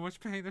god, there's so much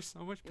pain, there's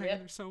so much pain,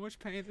 there's so much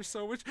pain,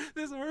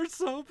 this hurts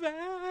so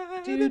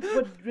bad. Dude,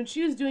 when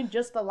she was doing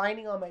just the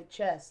lining on my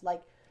chest,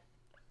 like,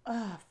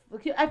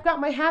 look, I've got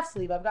my half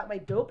sleeve. I've got my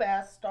dope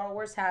ass Star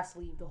Wars half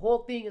sleeve. The whole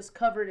thing is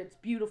covered. It's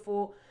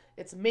beautiful.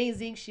 It's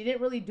amazing. She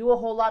didn't really do a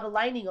whole lot of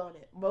lining on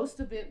it. Most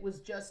of it's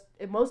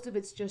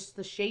just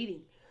the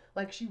shading.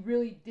 Like, she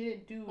really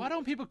didn't do. Why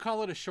don't people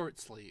call it a short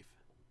sleeve?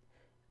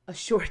 A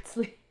short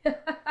sleeve.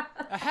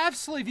 A half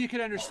sleeve you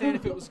could understand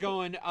if it was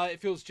going,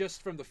 if it was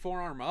just from the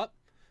forearm up.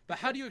 But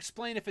how do you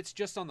explain if it's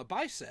just on the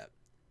bicep?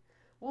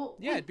 Well,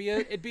 yeah,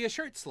 it'd be a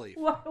shirt sleeve.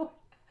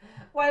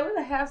 Why would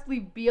a half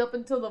sleeve be up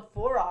until the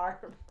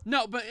forearm?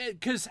 No, but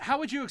because how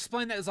would you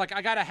explain that? It's like,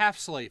 I got a half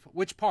sleeve.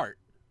 Which part?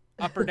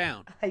 Up or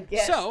down? I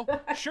guess. So,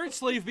 shirt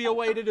sleeve be a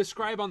way to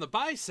describe on the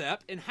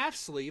bicep and half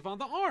sleeve on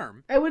the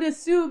arm. I would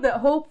assume that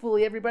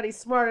hopefully everybody's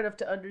smart enough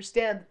to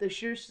understand that the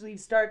shirt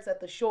sleeve starts at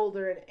the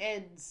shoulder and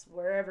ends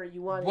wherever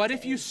you want it. What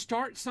if you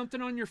start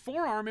something on your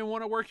forearm and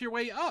want to work your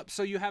way up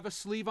so you have a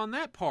sleeve on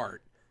that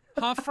part?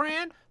 Huh,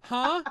 Fran?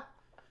 Huh?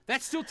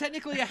 That's still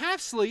technically a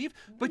half sleeve,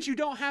 but you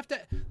don't have to,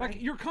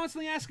 like, you're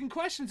constantly asking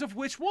questions of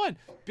which one.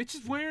 Bitch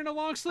is wearing a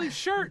long sleeve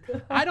shirt.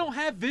 I don't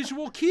have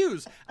visual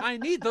cues. I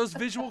need those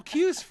visual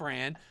cues,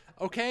 Fran.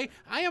 Okay?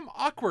 I am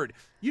awkward.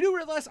 You do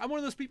realize I'm one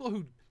of those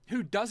people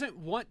who doesn't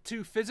want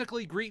to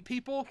physically greet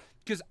people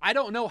because I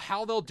don't know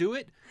how they'll do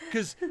it.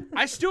 Because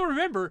I still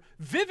remember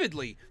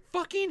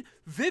fucking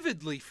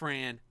vividly,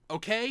 Fran.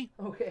 Okay?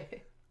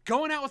 Okay.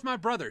 Going out with my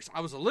brothers. I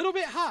was a little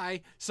bit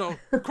high, so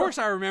of course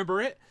I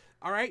remember it.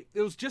 All right, it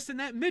was just in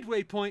that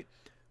midway point,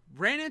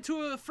 ran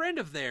into a friend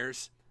of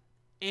theirs,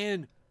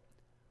 and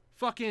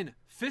fucking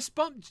fist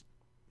bumped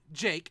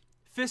Jake,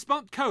 fist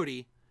bumped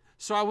Cody,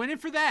 so I went in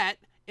for that,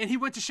 and he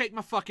went to shake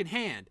my fucking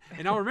hand.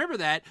 And I'll remember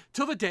that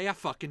till the day I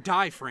fucking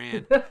die,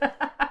 Fran.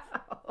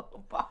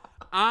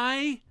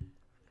 I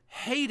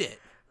hate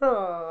it.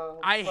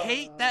 I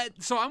hate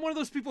that. So I'm one of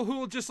those people who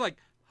will just like,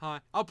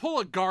 hi. I'll pull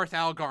a Garth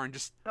Algar and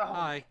just,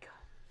 hi.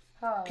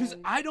 Because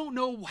I don't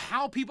know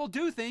how people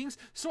do things,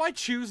 so I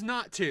choose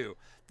not to.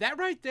 That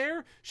right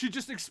there should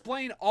just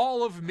explain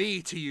all of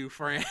me to you,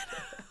 Fran.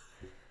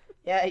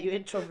 Yeah, you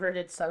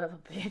introverted son of a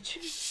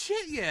bitch.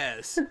 Shit,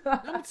 yes.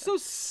 I'm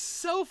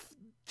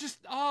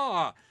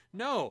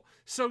no.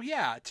 So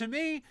yeah, to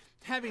me,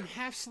 having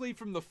half sleeve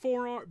from the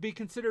forearm be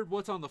considered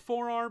what's on the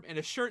forearm and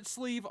a shirt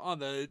sleeve on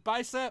the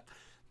bicep,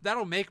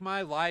 that'll make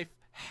my life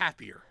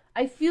happier.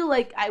 I feel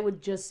like I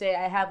would just say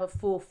I have a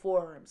full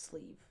forearm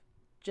sleeve.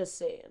 Just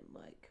saying,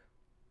 like.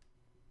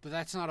 But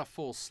that's not a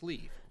full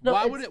sleeve. No,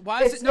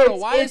 why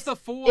is the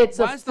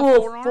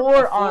forearm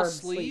a full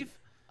sleeve?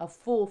 A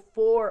full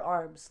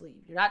forearm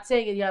sleeve. You're not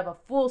saying you have a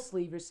full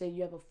sleeve. You're saying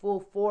you have a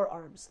full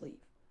forearm sleeve.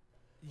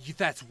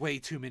 That's way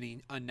too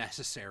many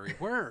unnecessary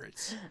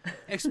words.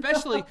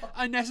 Especially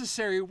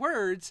unnecessary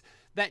words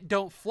that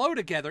don't flow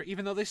together,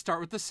 even though they start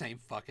with the same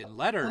fucking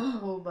letter.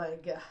 Oh my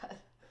god.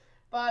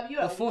 Bob, you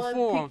are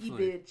one picky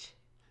bitch.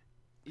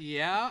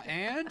 Yeah,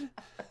 and?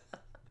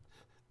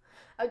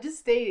 I'm just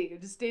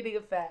stating a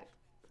fact.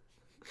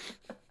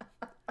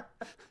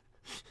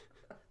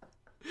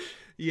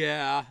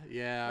 Yeah,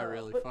 I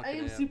really fucking am. I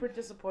am super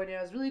disappointed.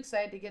 I was really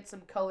excited to get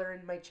some color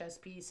in my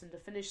chest piece and to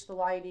finish the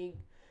lining,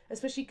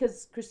 especially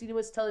because Christina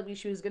was telling me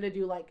she was going to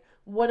do, like,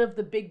 one of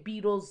the big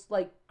beetles,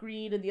 like,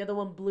 green and the other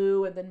one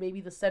blue, and then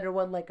maybe the center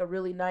one, like, a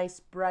really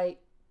nice, bright,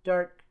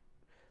 dark,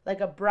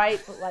 like, a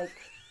bright, but, like,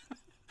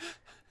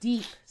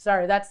 deep,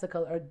 sorry, that's the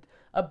color,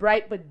 a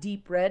bright but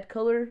deep red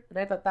color, and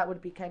I thought that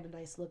would be kind of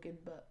nice looking,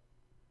 but...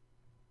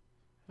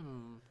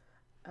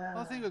 Well,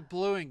 I think with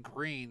blue and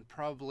green,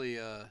 probably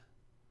a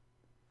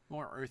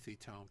more earthy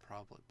tone,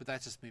 probably. But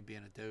that's just me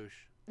being a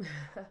douche.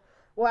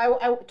 Well,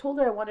 I told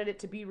her I wanted it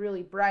to be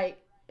really bright,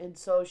 and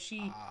so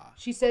she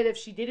said if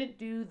she didn't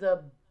do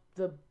the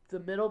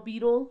middle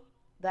beetle,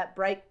 that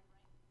bright,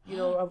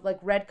 of like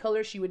red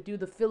color, she would do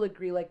the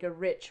filigree like a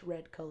rich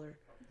red color.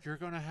 You're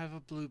gonna have a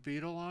blue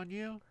beetle on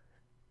you?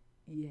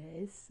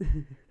 Yes.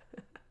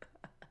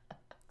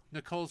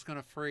 Nicole's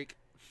gonna freak.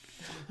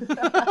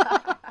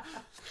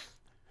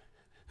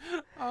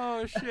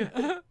 Oh shit.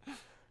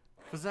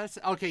 Was that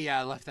okay? Yeah,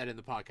 I left that in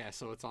the podcast,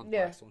 so it's on the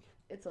last one.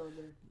 It's on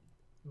there.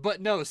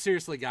 But no,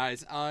 seriously,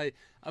 guys.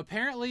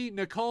 Apparently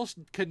Nicole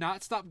could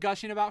not stop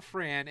gushing about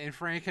Fran, and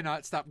Fran could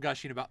not stop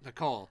gushing about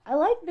Nicole. I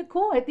like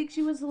Nicole. I think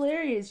she was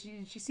hilarious.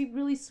 She seemed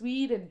really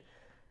sweet, and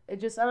it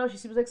just, I don't know, she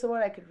seems like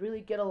someone I could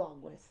really get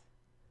along with.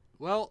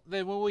 Well,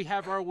 then when we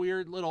have our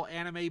weird little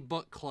anime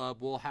book club,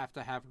 we'll have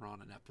to have her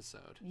on an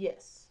episode.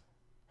 Yes.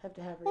 Have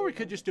to have her. Or we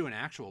could just do an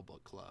actual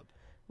book club.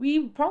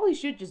 We probably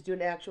should just do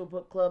an actual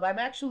book club. I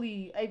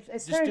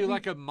started... Just do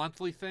like a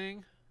monthly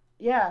thing?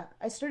 Yeah,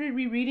 I started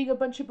rereading a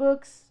bunch of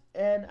books,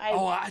 and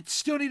I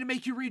still need to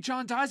make you read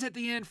John Dies at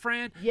the End,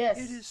 Fran. Yes.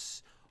 It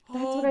is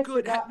That's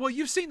good. Forgot. Well,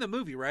 you've seen the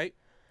movie, right?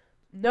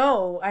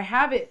 No, I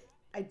have it.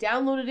 I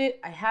downloaded it.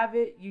 I have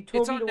it. You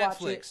told me to watch it.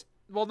 It's on Netflix.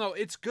 Well, no,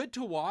 it's good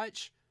to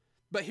watch,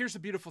 but here's the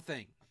beautiful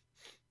thing.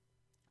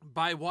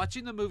 By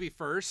watching the movie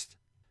first,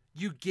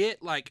 you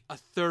get like a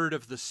third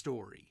of the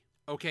story.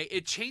 Okay?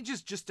 It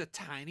changes just a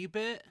tiny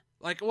bit.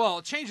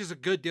 It changes a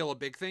good deal of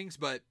big things,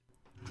 but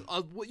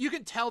you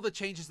can tell the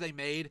changes they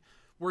made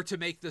were to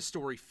make the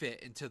story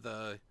fit into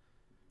the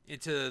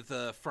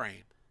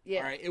frame. Yeah.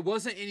 All right? It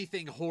wasn't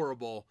anything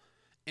horrible.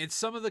 In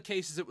some of the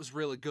cases, it was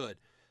really good.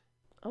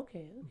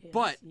 Okay.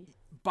 But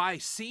by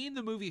seeing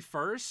the movie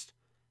first,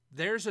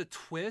 there's a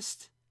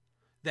twist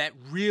that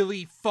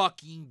really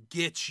fucking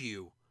gets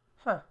you.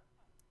 Huh.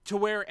 To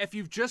where if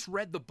you've just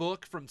read the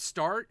book from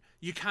start,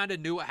 you kind of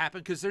knew what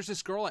happened. Because there's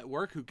this girl at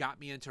work who got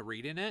me into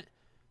reading it.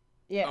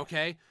 Yeah.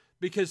 Okay?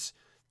 Because,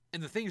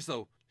 and the thing is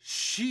though,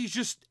 she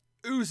just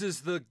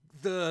oozes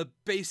the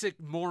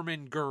basic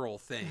Mormon girl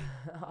thing.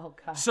 Oh,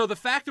 God. So the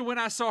fact that when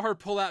I saw her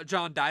pull out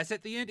John Dies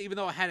at the end, even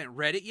though I hadn't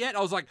read it yet,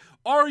 I was like,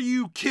 are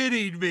you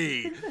kidding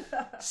me?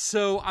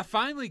 So I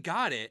finally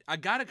got it. I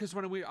got it because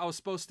when I was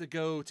supposed to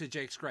go to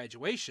Jake's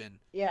graduation.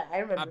 Yeah, I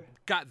remember. I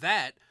got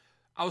that.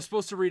 I was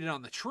supposed to read it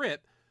on the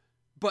trip.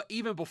 But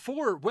even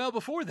before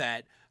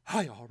that,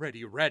 I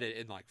already read it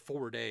in like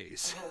 4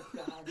 days. Oh,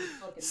 God. You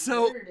fucking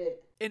So, murdered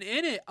it. and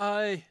in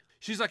it,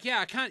 she's like,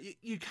 yeah,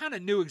 you kind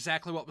of knew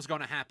exactly what was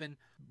going to happen,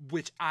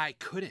 which I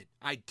couldn't.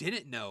 I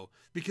didn't know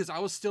because I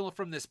was still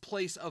from this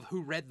place of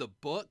who read the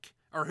book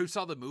or who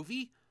saw the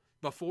movie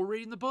before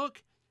reading the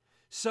book.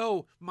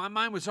 So my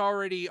mind was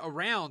already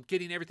around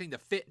getting everything to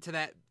fit into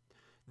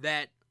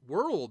that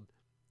world,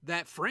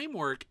 that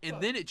framework,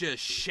 and then it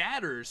just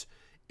shatters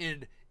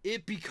and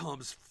it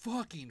becomes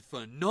fucking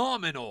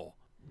phenomenal.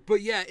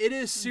 But yeah, it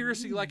is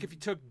seriously like if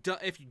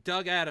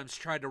Doug Adams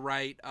tried to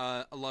write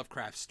a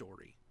Lovecraft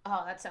story.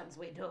 Oh, that sounds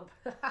way dope.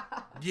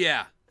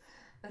 Yeah.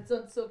 That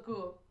sounds so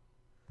cool.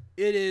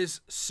 It is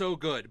so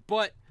good.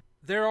 But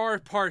there are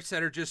parts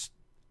that are just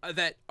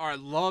that are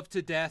loved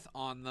to death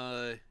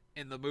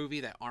in the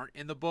movie that aren't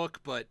in the book,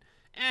 but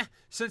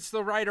since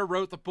the writer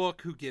wrote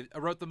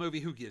the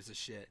movie, who gives a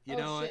shit? You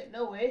know? Shit,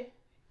 no way.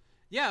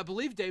 Yeah, I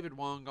believe David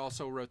Wong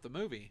also wrote the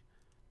movie.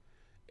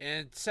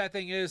 And sad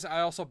thing is,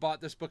 I also bought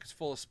this book. It's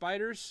full of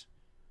spiders.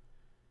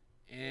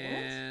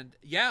 And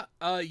yeah,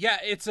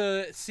 it's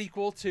a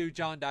sequel to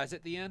John Dies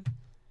at the End.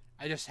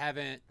 I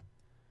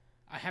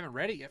haven't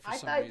read it yet for some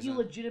reason. I thought you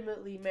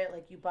legitimately meant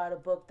like you bought a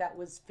book that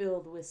was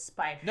filled with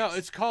spiders. No,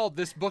 it's called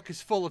This Book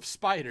is Full of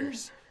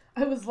Spiders.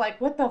 I was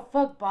like, what the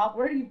fuck, Bob?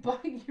 Where are you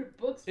buying your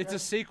books from? It's a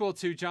sequel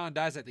to John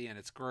Dies at the End.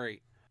 It's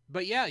great.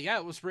 But yeah,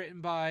 it was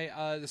written by,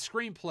 the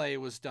screenplay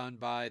was done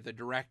by the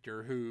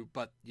director who,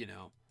 but, you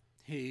know,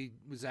 he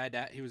was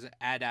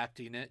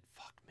adapting it.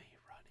 Fuck me,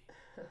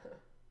 Ronnie.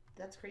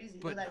 That's crazy.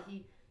 But, that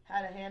he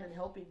had a hand in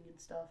helping and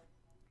stuff.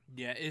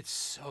 Yeah, it's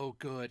so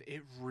good.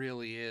 It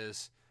really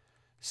is.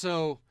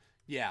 So,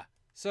 yeah.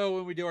 So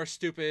when we do our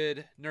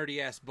stupid,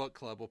 nerdy-ass book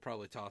club, we'll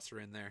probably toss her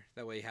in there.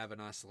 That way you have a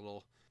nice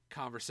little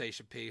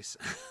conversation piece.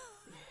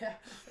 Yeah.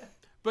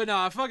 But no,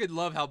 I fucking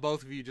love how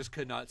both of you just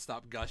could not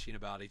stop gushing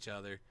about each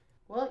other.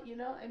 Well, you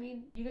know, I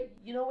mean,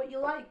 you know what you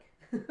like.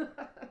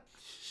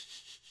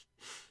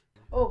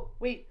 Oh,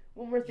 wait,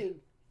 one more thing.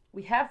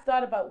 We have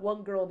thought about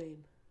one girl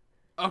name.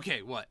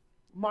 Okay, what?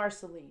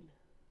 Marceline.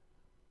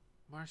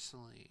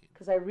 Marceline.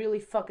 Because I really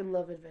fucking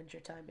love Adventure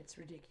Time. It's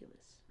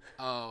ridiculous.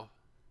 Oh.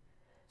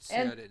 See,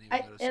 And I didn't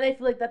even notice. I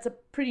feel like that's a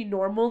pretty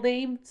normal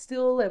name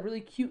still, a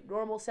really cute,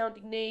 normal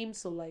sounding name.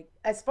 So, like,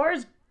 as far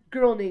as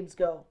girl names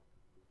go,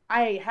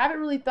 I haven't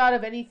really thought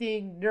of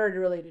anything nerd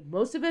related.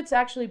 Most of it's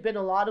actually been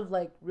a lot of,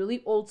 like,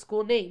 really old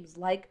school names,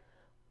 like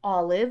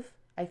Olive,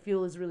 I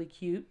feel is really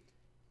cute.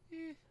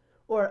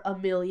 Or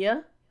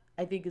Amelia,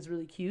 I think is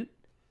really cute.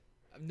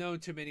 I've known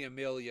too many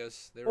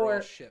Amelias. They're all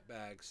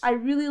shitbags. I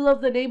really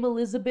love the name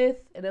Elizabeth,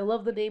 and I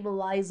love the name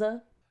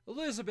Eliza.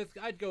 Elizabeth,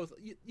 I'd go with,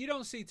 you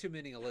don't see too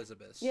many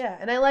Elizabeths. Yeah,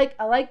 and I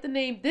like the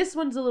name. This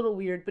one's a little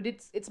weird, but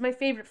it's my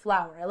favorite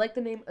flower. I like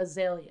the name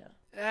Azalea.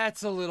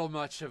 That's a little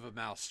much of a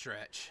mouth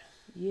stretch.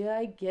 Yeah,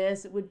 I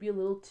guess it would be a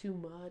little too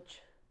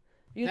much.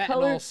 And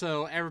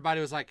also,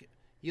 everybody was like,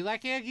 you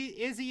like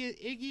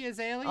Iggy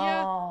Azalea?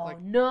 Oh,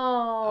 like, no.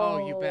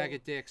 Oh, you bag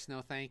of dicks.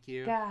 No, thank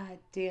you. God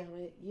damn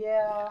it.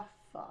 Yeah,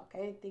 fuck. I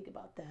didn't think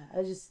about that.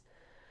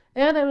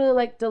 And I really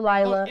like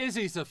Delilah. Oh,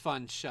 Izzy's a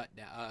fun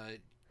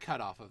cut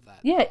off of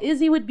that. Yeah,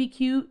 Izzy would be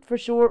cute for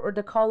sure, or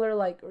to call her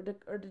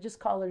or to just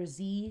call her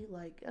Z,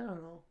 like, I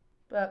don't know.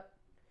 But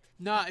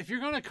No, if you're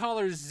going to call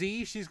her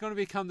Z, she's going to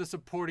become the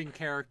supporting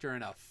character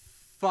in a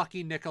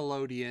fucking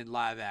Nickelodeon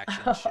live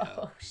action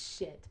show. Oh,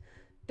 shit.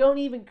 Don't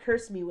even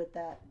curse me with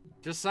that.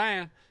 Just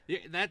saying.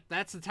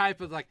 That's the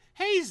type of like,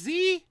 hey,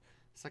 Z.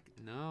 It's like,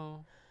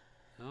 no.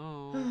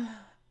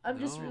 I'm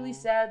just really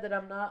sad that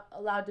I'm not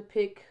allowed to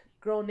pick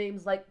girl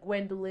names like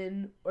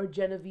Gwendolyn or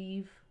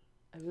Genevieve.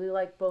 I really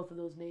like both of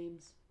those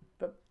names.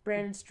 But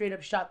Brandon straight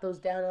up shot those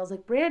down. I was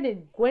like,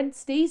 Brandon, Gwen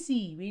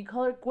Stacy. We can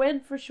call her Gwen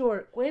for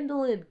short.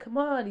 Gwendolyn, come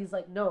on. He's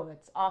like, no,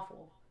 it's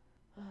awful.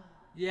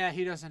 Yeah,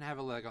 he doesn't have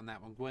a leg on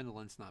that one.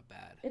 Gwendolyn's not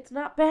bad. It's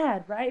not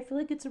bad, right? I feel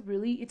like it's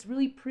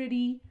really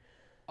pretty.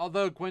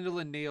 Although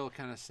Gwendolyn Neal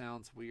kind of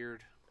sounds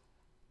weird.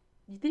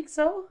 You think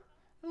so?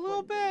 A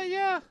little bit,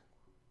 yeah.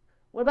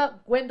 What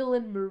about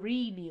Gwendolyn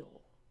Marie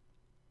Neal?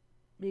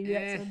 Maybe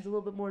that sounds a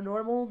little bit more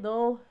normal?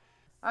 No?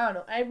 I don't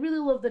know. I really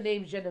love the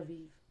name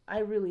Genevieve. I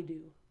really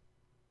do.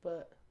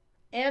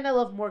 And I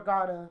love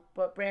Morgana,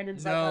 but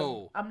Brandon's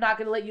like, I'm not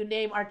going to let you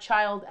name our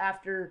child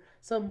after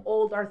some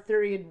old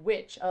Arthurian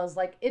witch. I was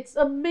like, it's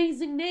an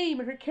amazing name,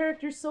 and her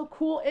character's so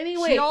cool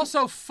anyway. She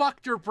also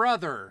fucked her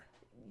brother.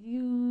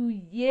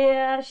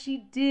 Yeah,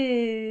 she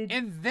did.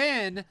 And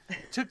then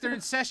took their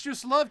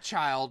incestuous love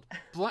child,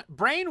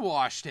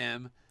 brainwashed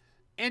him,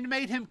 and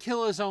made him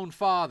kill his own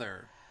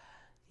father.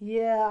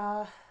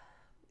 Yeah,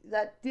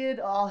 that did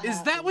all happen.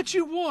 Is that what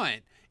you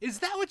want? Is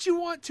that what you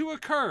want to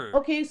occur?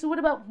 Okay, so what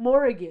about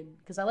Morrigan?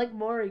 Because I like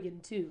Morrigan,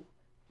 too.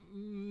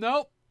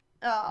 Nope.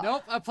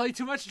 Nope, I play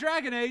too much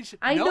Dragon Age.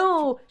 I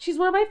know. She's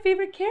one of my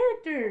favorite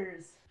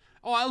characters.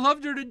 Oh, I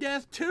loved her to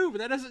death, too, but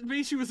that doesn't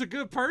mean she was a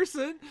good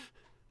person.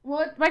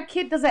 Well, my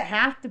kid doesn't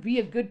have to be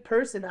a good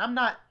person. I'm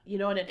not, an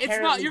inherently It's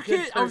not your kid.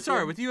 person. I'm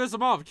sorry, with you as a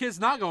mom, kid's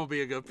not going to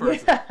be a good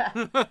person.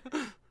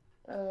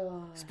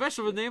 Yeah.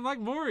 Especially with a name like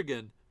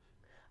Morrigan.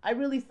 I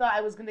really thought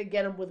I was going to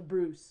get him with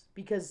Bruce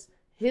because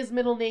his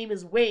middle name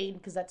is Wayne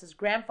because that's his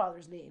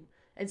grandfather's name.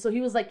 And so he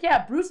was like,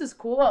 yeah, Bruce is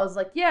cool. I was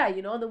like, yeah,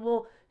 and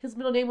then his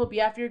middle name will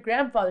be after your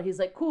grandfather. He's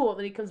like, cool. And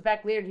then he comes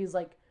back later and he's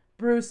like,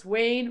 Bruce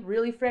Wayne?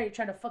 Really, Fran? You're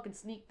trying to fucking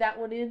sneak that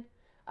one in?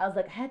 I was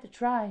like, I had to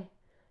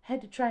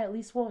try at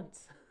least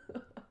once.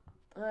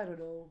 I don't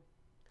know.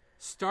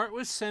 Start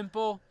with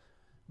simple,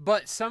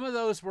 but some of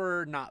those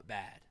were not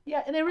bad.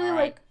 Yeah, and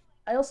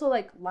I also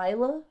like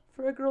Lila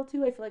for a girl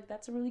too. I feel like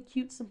that's a really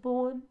cute,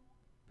 simple one.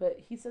 But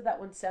he said that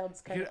one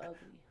sounds kind of ugly.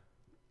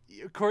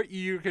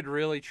 You could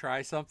really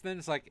try something.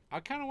 It's like,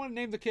 I kind of want to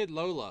name the kid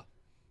Lola.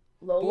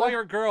 Lola? Boy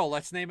or girl,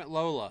 let's name it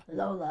Lola.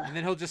 Lola. And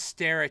then he'll just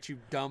stare at you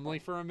dumbly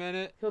for a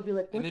minute. He'll be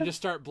like, and then just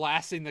start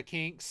blasting the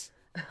kinks.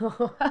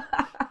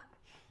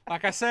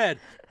 Like I said,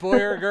 boy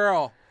or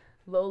girl.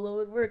 Lola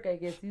would work, I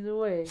guess, either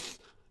way.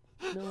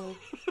 No.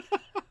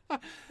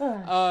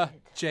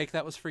 Jake,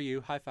 that was for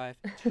you. High five.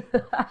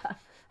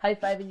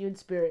 High-fiving you in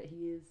spirit,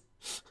 he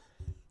is.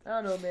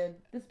 I don't know, man.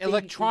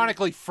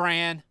 Electronically,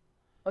 Fran.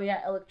 Oh,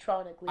 yeah,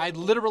 electronically. I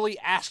literally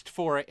asked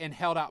for it and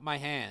held out my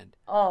hand.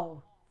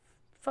 Oh,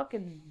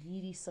 fucking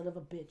needy son of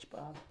a bitch,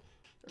 Bob.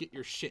 Get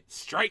your shit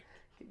straight.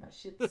 Get my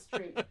shit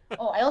straight.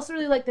 Oh, I also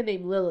really like the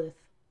name Lilith,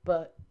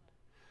 but...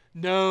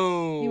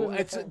 No,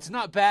 it's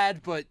not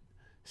bad, but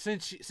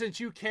since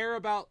you care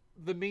about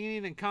the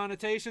meaning and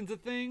connotations of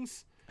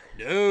things,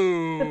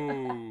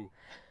 no.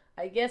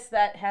 I guess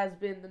that has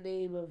been the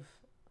name of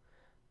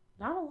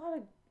not a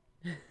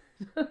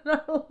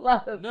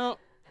lot of no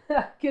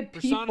good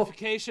people.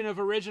 Personification of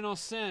original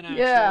sin,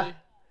 actually.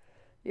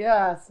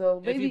 Yeah.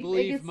 So maybe if you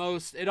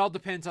believe it all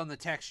depends on the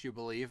text you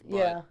believe,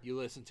 but you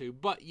listen to.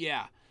 But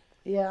yeah.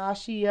 Yeah,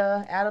 she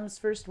Adam's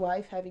first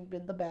wife, having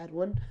been the bad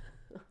one.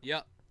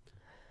 Yep.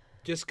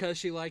 Just because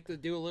she liked to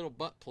do a little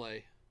butt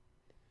play.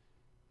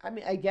 I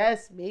mean, I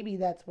guess maybe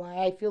that's why.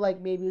 I feel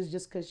like maybe it was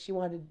just because she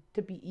wanted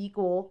to be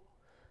equal.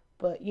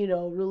 But,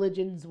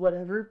 religions,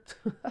 whatever.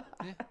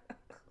 Yeah.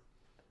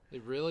 They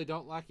really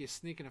don't like you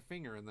sneaking a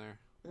finger in there.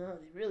 No,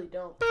 they really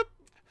don't. Boop.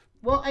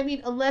 Well, I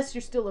mean, unless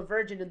you're still a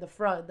virgin in the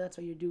front, that's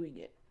why you're doing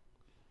it.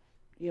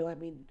 You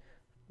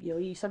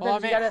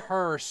sometimes you gotta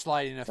her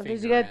sliding a finger.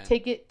 Sometimes you gotta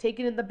take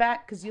it in the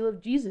back because you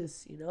love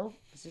Jesus.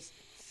 It's just.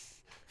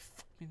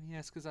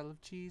 Yes, because I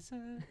love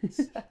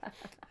Jesus.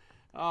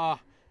 I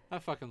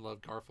fucking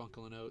love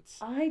Garfunkel and Oates.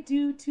 I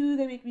do too.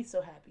 They make me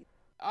so happy.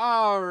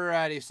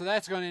 Alrighty, so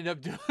that's going to end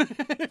up doing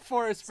it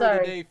for us for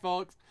today,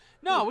 folks.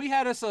 No, we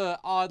had us a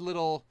odd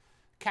little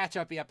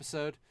catch-up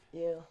episode.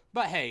 Yeah.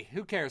 But hey,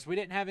 who cares? We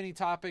didn't have any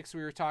topics.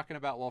 We were talking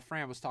about,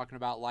 Fran was talking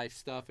about life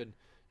stuff, and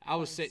I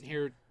was sitting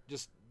here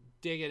just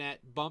digging at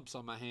bumps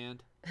on my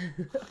hand.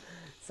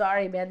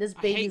 Sorry, man. This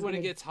baby's I hate when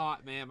it gets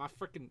hot, man. My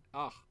freaking,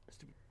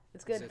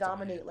 it's going to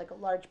dominate like a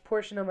large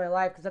portion of my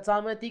life, because that's all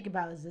I'm going to think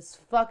about is this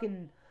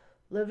fucking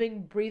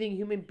living, breathing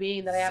human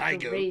being that I have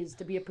to raise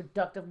to be a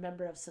productive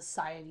member of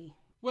society.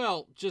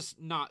 Well, just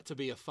not to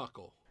be a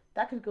fuckle.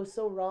 That could go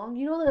so wrong.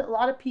 You know that a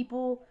lot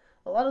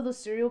of those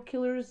serial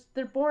killers,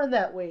 they're born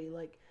that way.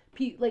 Like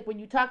when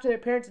you talk to their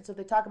parents and stuff,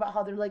 they talk about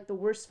how they're like the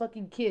worst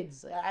fucking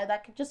kids.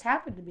 That could just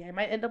happen to me. I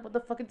might end up with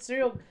a fucking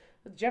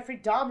with Jeffrey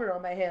Dahmer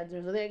on my hands.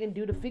 There's nothing I can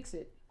do to fix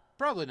it.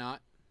 Probably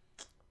not.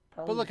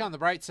 But look on the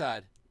bright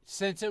side.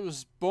 since it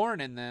was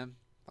born in them,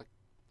 like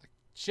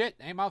shit,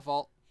 ain't my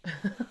fault.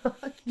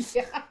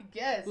 Yeah, I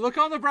guess. Look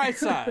on the bright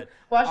side.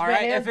 Wash All my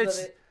right, hands of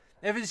it.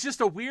 if it's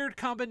just a weird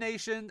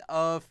combination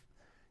of,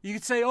 you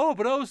could say, oh,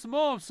 but I was the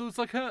mom, so it's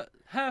like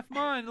half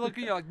mine. Look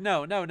at you, like,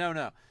 no.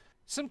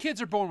 Some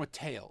kids are born with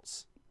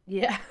tails.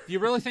 Yeah. Do you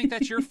really think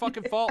that's your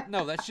fucking fault?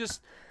 No, that's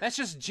just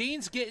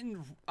genes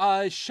getting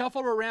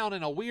shuffled around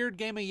in a weird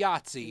game of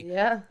Yahtzee.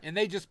 Yeah. And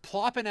they just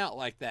plopping out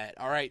like that.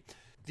 All right.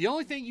 The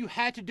only thing you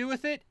had to do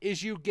with it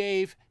is you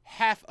gave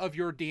half of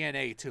your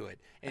DNA to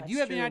it. And That's you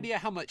have true. any idea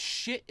how much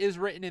shit is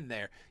written in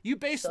there. You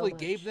basically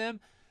gave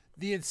them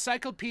the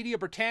Encyclopedia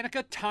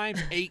Britannica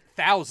times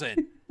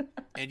 8,000.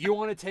 And you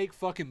want to take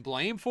fucking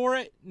blame for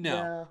it?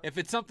 No. If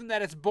it's something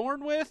that it's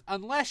born with,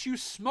 unless you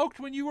smoked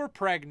when you were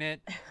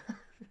pregnant,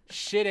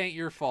 shit ain't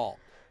your fault.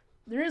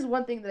 There is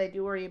one thing that I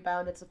do worry about,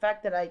 and it's the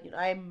fact that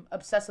I'm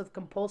obsessive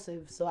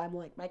compulsive, so I'm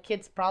like, my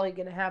kid's probably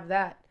going to have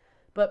that.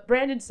 But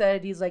Brandon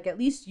said, he's like, at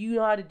least you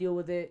know how to deal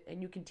with it,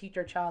 and you can teach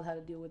our child how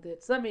to deal with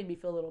it. So that made me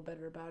feel a little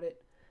better about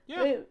it.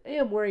 Yeah. I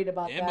am worried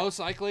about that. And most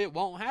likely it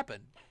won't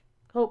happen.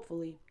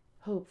 Hopefully.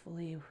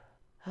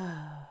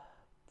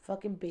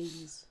 Fucking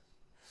babies.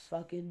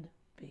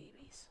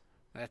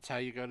 That's how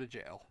you go to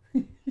jail.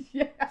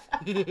 Yeah.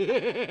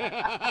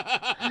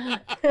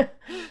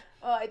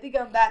 I think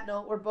on that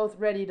note, we're both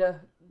ready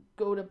to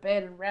go to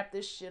bed and wrap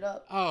this shit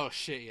up. Oh,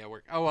 shit, yeah.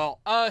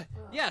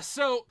 Yeah,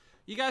 so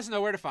you guys know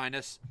where to find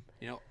us.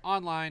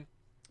 Online,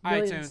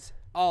 Millions. iTunes,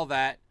 all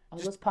that. All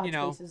Just, those pod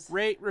spaces.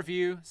 rate,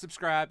 review,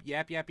 subscribe,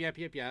 yap.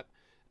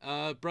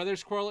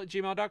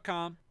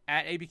 Brothersquarrel@gmail.com,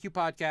 @ABQ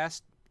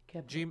Podcast.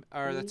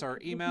 That's our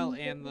email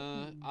and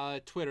the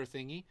Twitter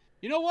thingy.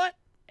 You know what?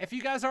 If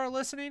you guys are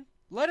listening,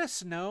 let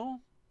us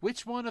know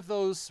which one of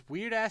those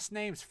weird-ass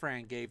names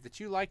Fran gave that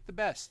you liked the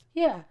best.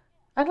 Yeah.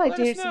 I'd like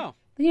to hear some.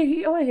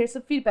 I want to hear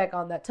some feedback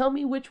on that. Tell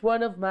me which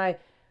one of my...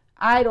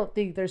 I don't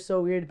think they're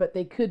so weird, but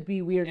they could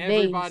be weird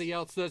names. Everybody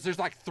else does. There's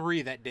like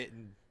 3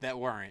 that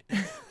weren't.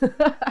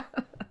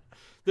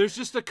 There's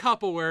just a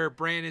couple where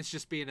Brandon's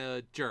just being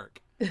a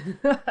jerk.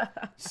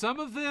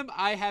 Some of them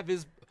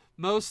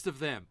most of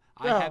them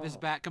I have his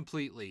back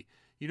completely.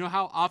 You know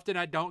how often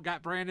I don't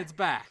got Brandon's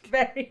back?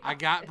 I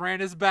got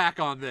Brandon's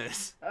back on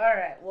this. All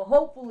right. Well,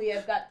 hopefully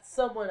I've got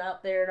someone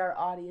out there in our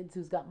audience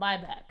who's got my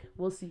back.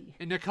 We'll see.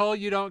 And Nicole,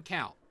 you don't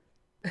count.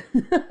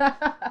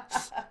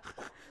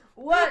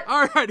 What?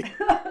 Alrighty.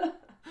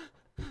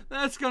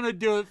 That's going to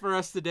do it for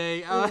us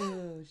today.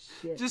 Oh,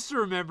 shit. Just to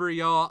remember,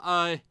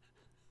 y'all,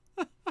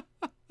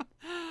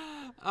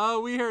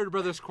 we here at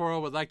Brother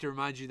Squirrel would like to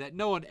remind you that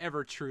no one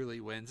ever truly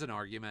wins an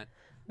argument.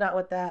 Not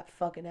with that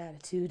fucking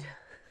attitude.